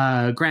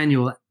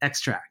granule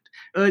extract.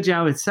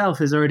 Ejiao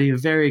itself is already a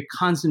very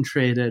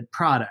concentrated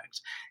product.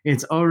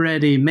 It's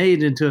already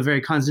made into a very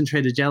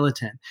concentrated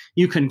gelatin.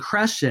 You can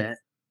crush it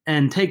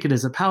and take it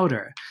as a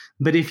powder.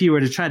 But if you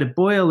were to try to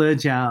boil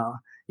ejiao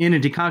in a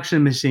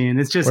decoction machine,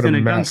 it's just going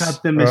to gunk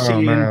up the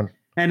machine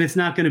and it's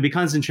not going to be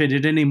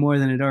concentrated any more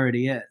than it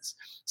already is.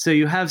 So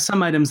you have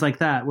some items like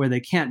that where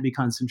they can't be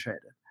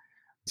concentrated.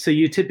 So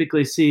you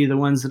typically see the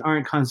ones that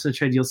aren't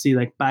concentrated. You'll see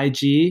like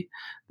baiji,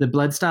 the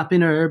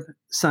blood-stopping herb,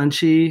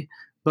 sanqi,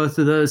 both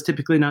of those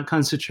typically not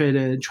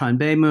concentrated.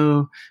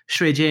 Chuanbeimu,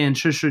 shuijie, and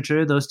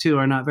shizhizhi, those two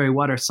are not very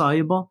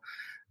water-soluble.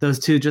 Those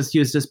two just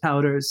used as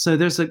powders. So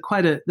there's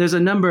a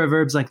number of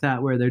herbs like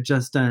that where they're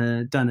just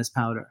done as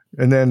powder.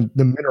 And then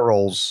the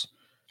minerals,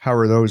 how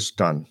are those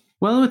done?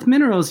 Well, with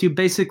minerals,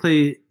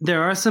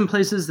 there are some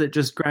places that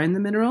just grind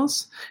the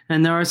minerals,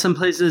 and there are some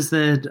places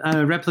that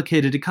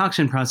replicate a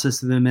decoction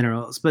process of the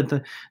minerals. But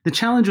the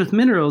challenge with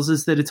minerals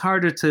is that it's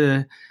harder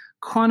to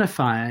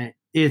quantify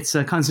its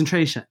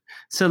concentration.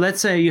 So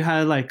let's say you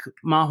had like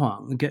ma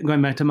huang,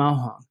 going back to ma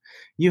huang,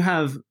 you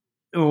have,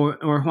 or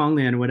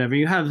huanglian or whatever,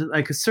 you have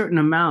like a certain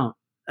amount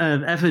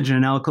of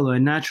ephedrine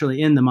alkaloid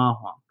naturally in the ma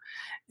huang.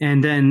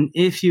 And then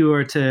if you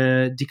were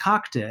to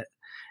decoct it,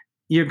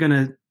 you're going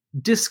to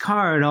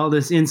discard all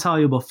this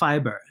insoluble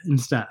fiber and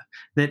stuff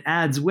that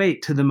adds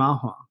weight to the ma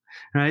huang.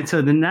 Right.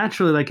 So then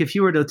naturally, like if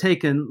you were to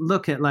take a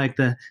look at like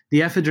the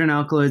ephedrine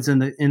alkaloids in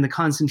the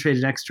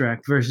concentrated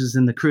extract versus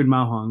in the crude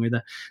ma huang, or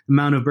the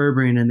amount of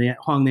berberine in the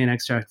huanglian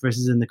extract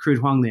versus in the crude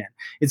huanglian,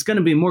 it's going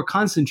to be more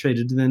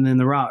concentrated than in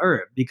the raw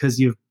herb because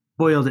you've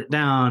boiled it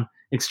down,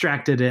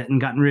 extracted it,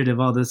 and gotten rid of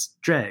all this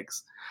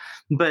dregs.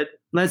 But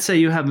let's say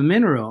you have a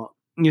mineral,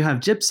 you have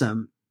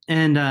gypsum,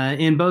 and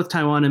in both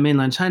Taiwan and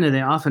mainland China,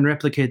 they often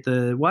replicate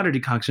the water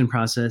decoction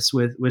process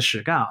with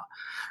shigao.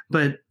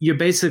 But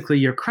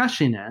you're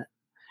crushing it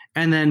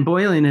and then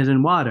boiling it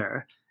in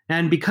water.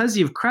 And because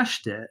you've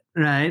crushed it,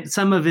 right,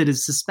 some of it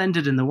is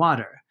suspended in the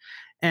water.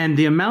 And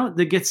the amount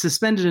that gets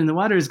suspended in the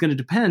water is going to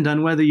depend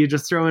on whether you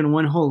just throw in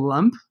one whole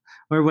lump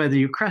or whether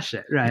you crush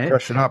it, right? You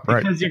crush it up,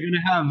 right. Because you're going to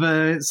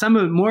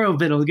have more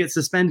of it will get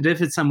suspended if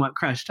it's somewhat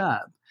crushed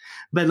up.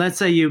 But let's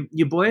say you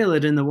boil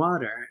it in the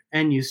water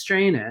and you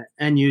strain it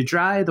and you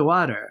dry the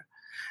water.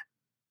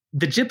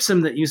 The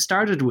gypsum that you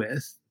started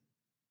with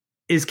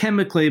is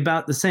chemically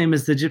about the same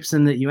as the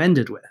gypsum that you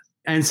ended with.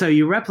 And so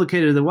you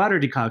replicated the water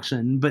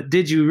decoction, but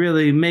did you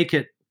really make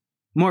it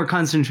more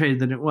concentrated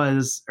than it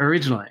was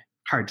originally?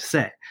 Hard to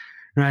say,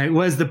 right?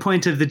 Was the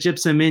point of the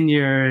gypsum in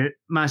your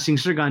Ma Xing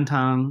Shi Gan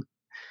Tang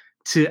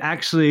to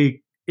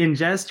actually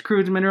ingest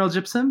crude mineral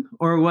gypsum,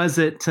 or was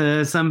it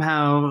to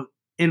somehow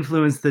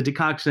influence the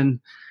decoction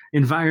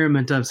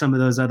environment of some of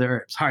those other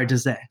herbs? Hard to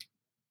say.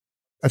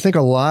 I think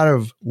a lot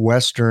of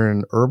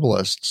Western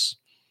herbalists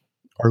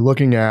are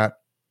looking at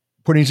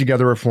putting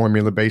together a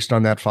formula based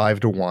on that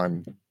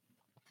 5-to-1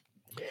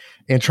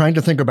 and trying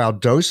to think about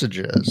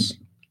dosages.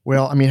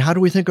 Well, I mean, how do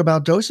we think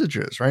about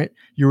dosages, right?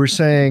 You were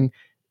saying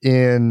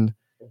in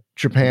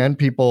Japan,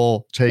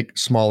 people take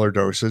smaller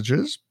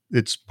dosages.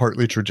 It's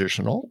partly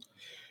traditional.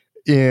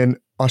 In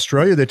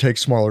Australia, they take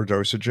smaller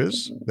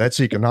dosages. That's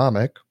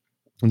economic.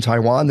 In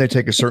Taiwan, they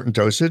take a certain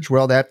dosage.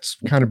 Well, that's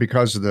kind of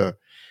because of the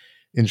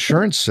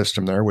insurance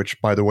system there, which,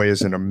 by the way,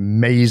 is an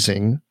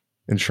amazing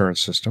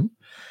insurance system.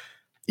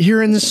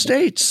 Here in the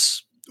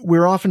States,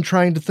 we're often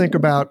trying to think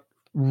about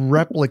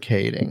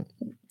replicating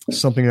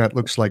something that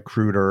looks like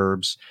crude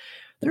herbs.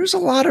 There's a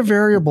lot of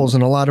variables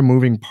and a lot of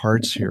moving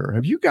parts here.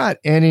 Have you got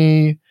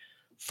any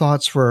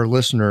thoughts for our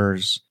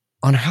listeners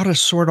on how to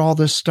sort all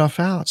this stuff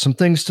out? Some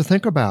things to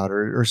think about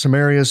or some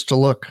areas to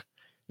look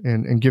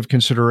and give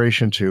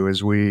consideration to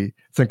as we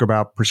think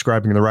about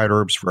prescribing the right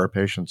herbs for our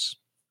patients?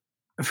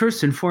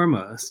 First and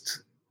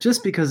foremost,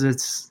 just because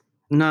it's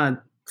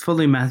not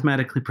fully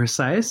mathematically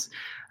precise,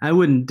 I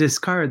wouldn't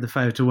discard the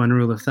 5-to-1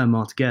 rule of thumb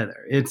altogether.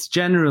 It's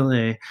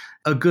generally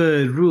a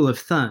good rule of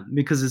thumb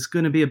because it's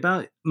going to be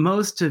about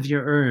most of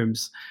your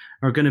herbs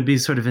are going to be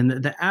sort of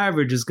the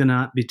average is going to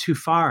not be too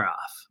far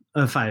off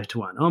of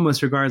 5-to-1,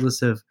 almost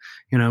regardless of,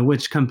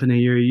 which company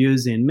you're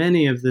using.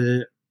 Many of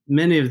the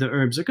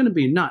herbs are going to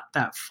be not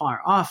that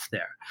far off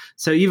there.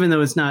 So even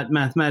though it's not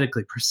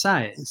mathematically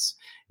precise,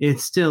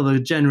 it's still a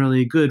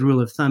generally good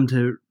rule of thumb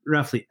to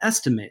roughly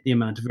estimate the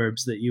amount of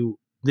herbs that you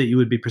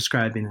would be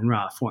prescribing in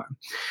raw form.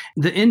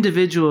 The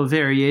individual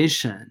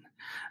variation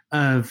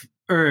of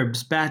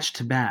herbs batch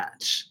to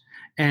batch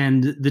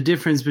and the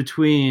difference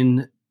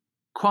between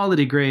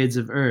quality grades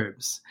of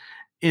herbs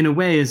in a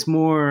way it's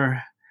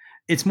more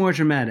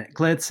dramatic.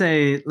 Let's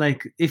say,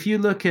 like, if you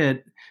look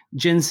at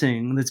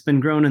ginseng that's been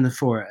grown in the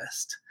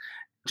forest,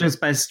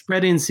 just by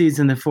spreading seeds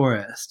in the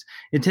forest,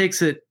 it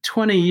takes it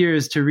 20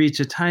 years to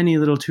reach a tiny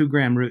little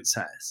 2-gram root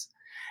size.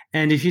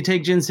 And if you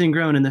take ginseng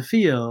grown in the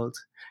field,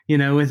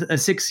 with a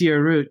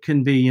 6-year root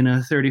can be,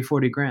 30,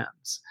 40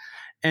 grams.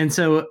 And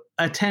so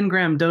a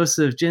 10-gram dose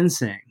of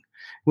ginseng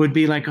would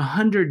be like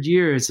 100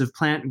 years of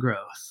plant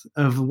growth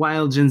of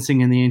wild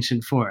ginseng in the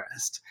ancient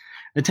forest.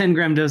 A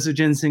 10-gram dose of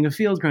ginseng, a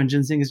field-grown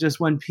ginseng, is just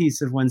one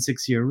piece of one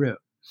 6-year root.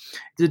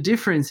 The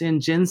difference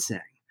in ginseng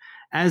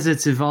as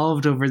it's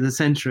evolved over the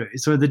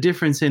centuries, or the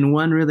difference in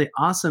one really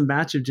awesome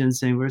batch of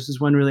ginseng versus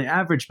one really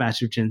average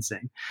batch of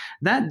ginseng,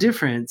 that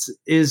difference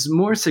is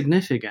more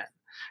significant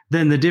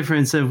than the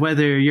difference of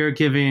whether you're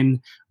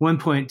giving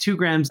 1.2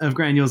 grams of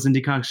granules in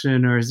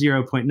decoction or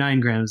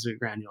 0.9 grams of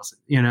granules,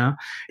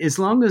 As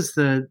long as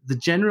the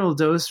general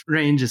dose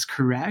range is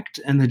correct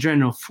and the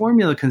general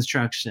formula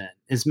construction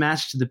is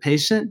matched to the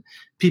patient,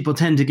 people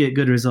tend to get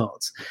good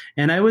results.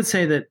 And I would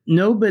say that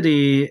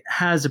nobody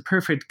has a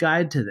perfect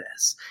guide to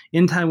this.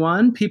 In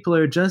Taiwan, people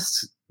are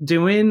just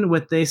doing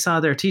what they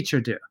saw their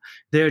teacher do.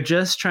 They're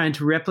just trying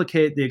to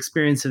replicate the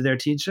experience of their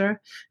teacher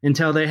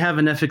until they have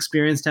enough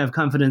experience to have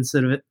confidence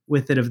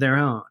with it of their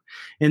own.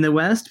 In the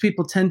West,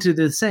 people tend to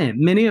do the same.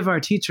 Many of our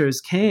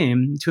teachers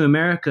came to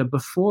America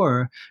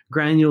before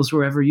granules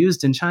were ever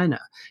used in China.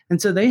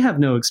 And so they have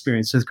no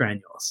experience with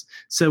granules.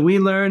 So we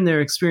learn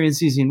their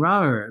experience using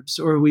raw herbs,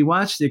 or we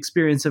watch the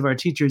experience of our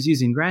teachers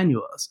using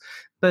granules.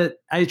 But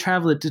I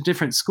travel to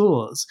different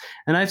schools,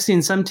 and I've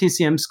seen some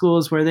TCM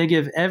schools where they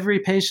give every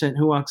patient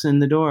who walks in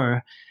the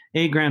door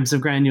 8 grams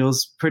of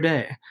granules per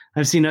day.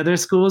 I've seen other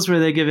schools where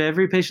they give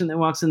every patient that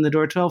walks in the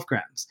door 12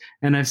 grams.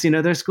 And I've seen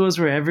other schools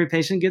where every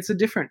patient gets a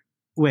different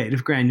weight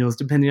of granules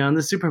depending on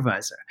the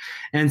supervisor.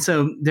 And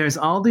so there's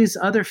all these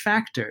other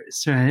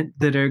factors, right,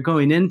 that are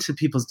going into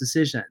people's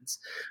decisions.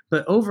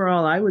 But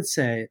overall, I would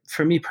say,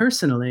 for me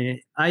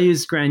personally, I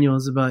use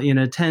granules about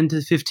 10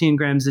 to 15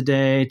 grams a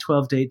day,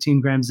 12 to 18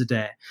 grams a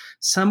day,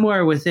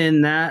 somewhere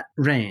within that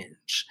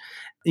range.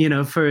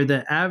 For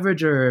the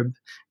average herb,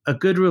 a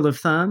good rule of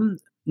thumb,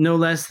 no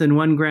less than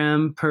 1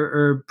 gram per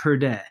herb per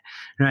day,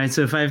 right?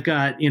 So if I've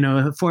got,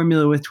 a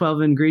formula with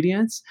 12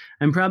 ingredients,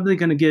 I'm probably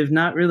going to give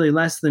not really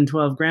less than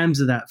 12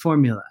 grams of that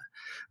formula.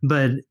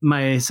 But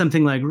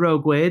something like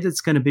Rogue Wei,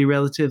 that's going to be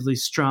relatively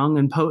strong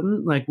and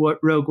potent, like what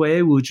Rogue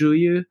Wei, Wu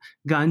Zhuyu,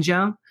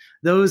 Ganjiang,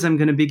 those I'm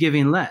going to be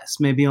giving less,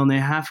 maybe only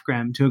a half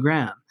gram to a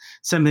gram.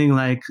 Something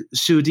like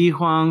Shu Di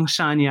Huang,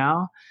 Shan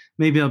Yao,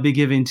 maybe I'll be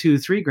giving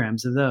 2-3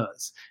 grams of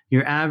those.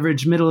 Your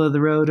average middle of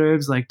the road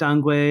herbs like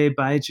Dangui,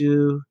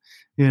 Baiju,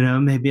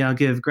 maybe I'll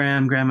give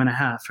gram and a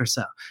half or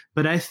so.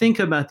 But I think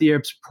about the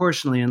herbs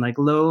proportionally in like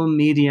low,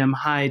 medium,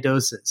 high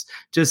doses.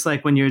 Just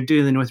like when you're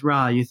dealing with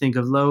raw, you think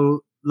of low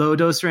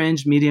dose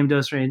range, medium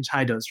dose range,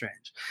 high dose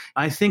range.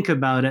 I think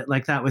about it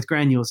like that with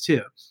granules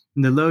too.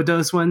 And the low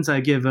dose ones,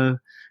 I give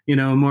a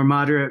more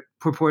moderate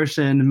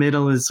proportion.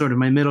 Middle is sort of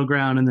my middle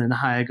ground, and then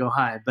high, I go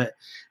high. But,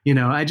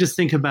 I just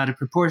think about it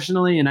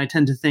proportionally, and I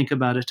tend to think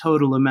about a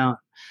total amount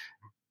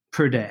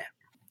per day.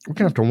 We're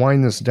going to have to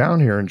wind this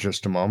down here in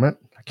just a moment.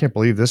 I can't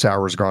believe this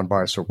hour has gone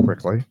by so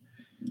quickly.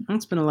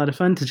 It's been a lot of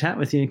fun to chat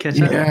with you and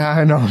catch up. Yeah,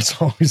 I know.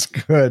 It's always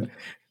good.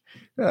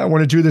 I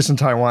want to do this in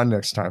Taiwan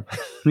next time.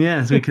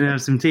 Yeah, so we can have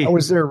some tea. I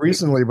was there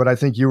recently, but I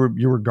think you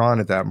were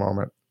gone at that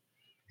moment.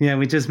 Yeah,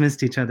 we just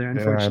missed each other,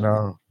 unfortunately. Yeah,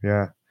 I know.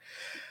 Yeah.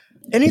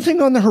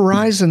 Anything on the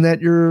horizon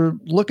that you're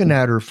looking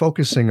at or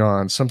focusing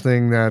on?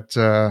 Something that,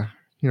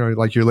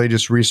 like your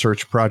latest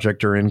research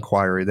project or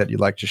inquiry that you'd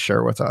like to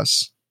share with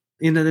us?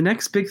 The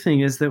next big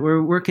thing is that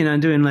we're working on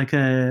doing like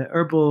a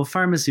herbal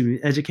pharmacy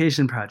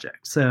education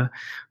project. So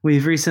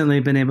we've recently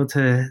been able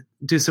to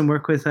do some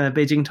work with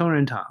Beijing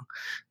Tongrentang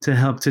to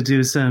help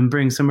to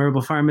bring some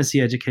herbal pharmacy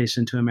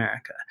education to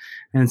America.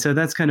 And so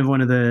that's kind of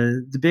one of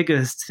the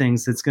biggest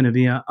things that's going to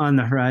be on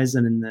the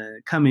horizon in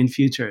the coming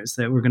future, is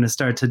that we're going to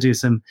start to do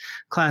some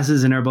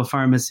classes in herbal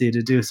pharmacy,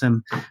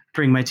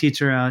 bring my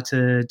teacher out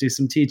to do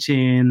some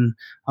teaching.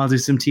 I'll do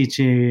some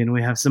teaching.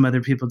 We have some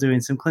other people doing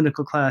some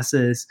clinical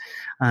classes,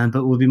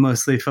 but we'll be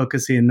mostly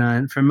focusing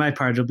on, for my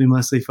part, it'll be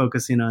mostly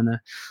focusing on the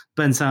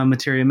Bensao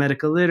materia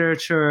medical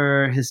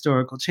literature,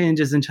 historical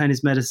changes in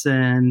Chinese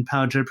medicine,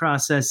 powder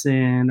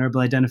processing, herbal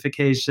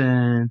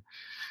identification,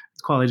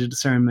 quality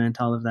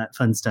discernment, all of that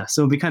fun stuff.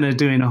 So we'll be kind of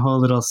doing a whole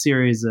little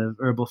series of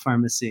herbal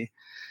pharmacy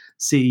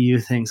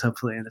CEU things,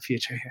 hopefully, in the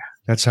future here.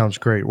 That sounds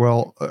great.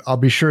 Well, I'll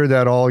be sure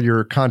that all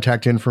your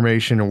contact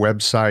information and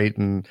website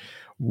and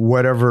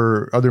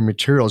whatever other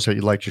materials that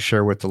you'd like to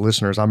share with the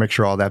listeners, I'll make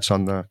sure all that's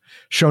on the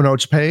show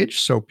notes page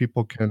so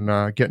people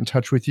can get in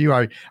touch with you.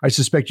 I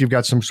suspect you've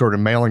got some sort of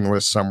mailing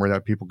list somewhere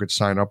that people could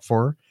sign up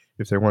for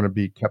if they want to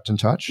be kept in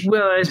touch.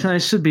 Well, I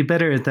should be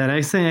better at that.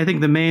 I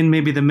think the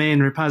main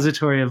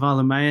repository of all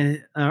of my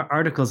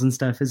articles and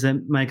stuff is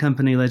at my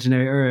company,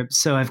 Legendary Herbs.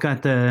 So I've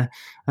got a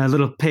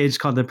little page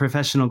called the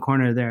Professional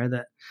Corner there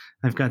that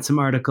I've got some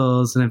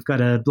articles, and I've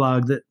got a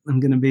blog that I'm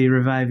going to be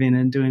reviving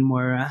and doing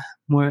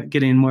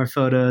getting more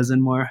photos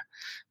and more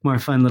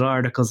fun little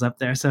articles up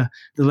there. So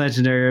the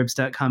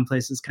legendaryherbs.com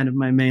place is kind of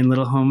my main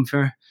little home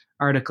for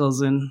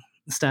articles and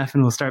stuff.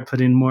 And we'll start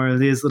putting more of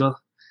these little,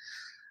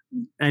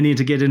 I need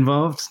to get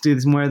involved, do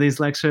more of these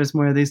lectures,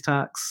 more of these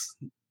talks.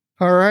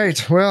 All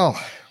right. Well,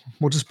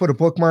 we'll just put a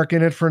bookmark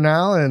in it for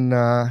now, and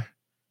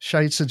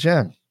下一次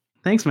见.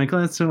 Thanks,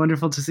 Michael. It's so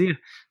wonderful to see you.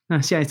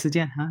 下一次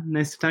见, huh?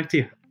 Nice to talk to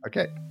you.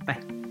 Okay. Bye.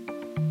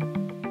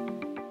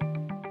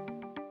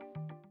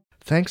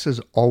 Thanks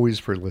as always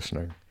for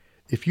listening.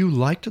 If you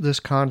liked this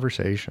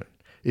conversation,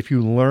 if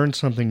you learned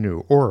something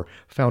new or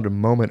found a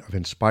moment of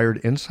inspired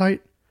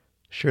insight,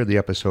 share the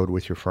episode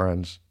with your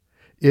friends.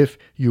 If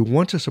you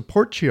want to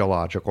support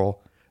Qiological,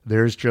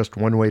 there's just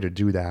one way to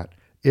do that.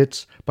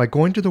 It's by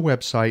going to the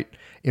website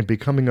and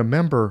becoming a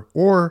member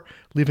or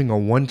leaving a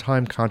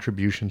one-time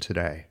contribution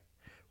today.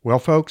 Well,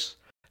 folks,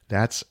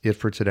 that's it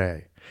for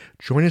today.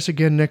 Join us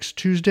again next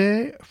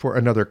Tuesday for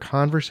another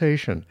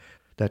conversation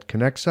that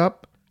connects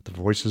up the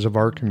voices of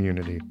our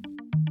community.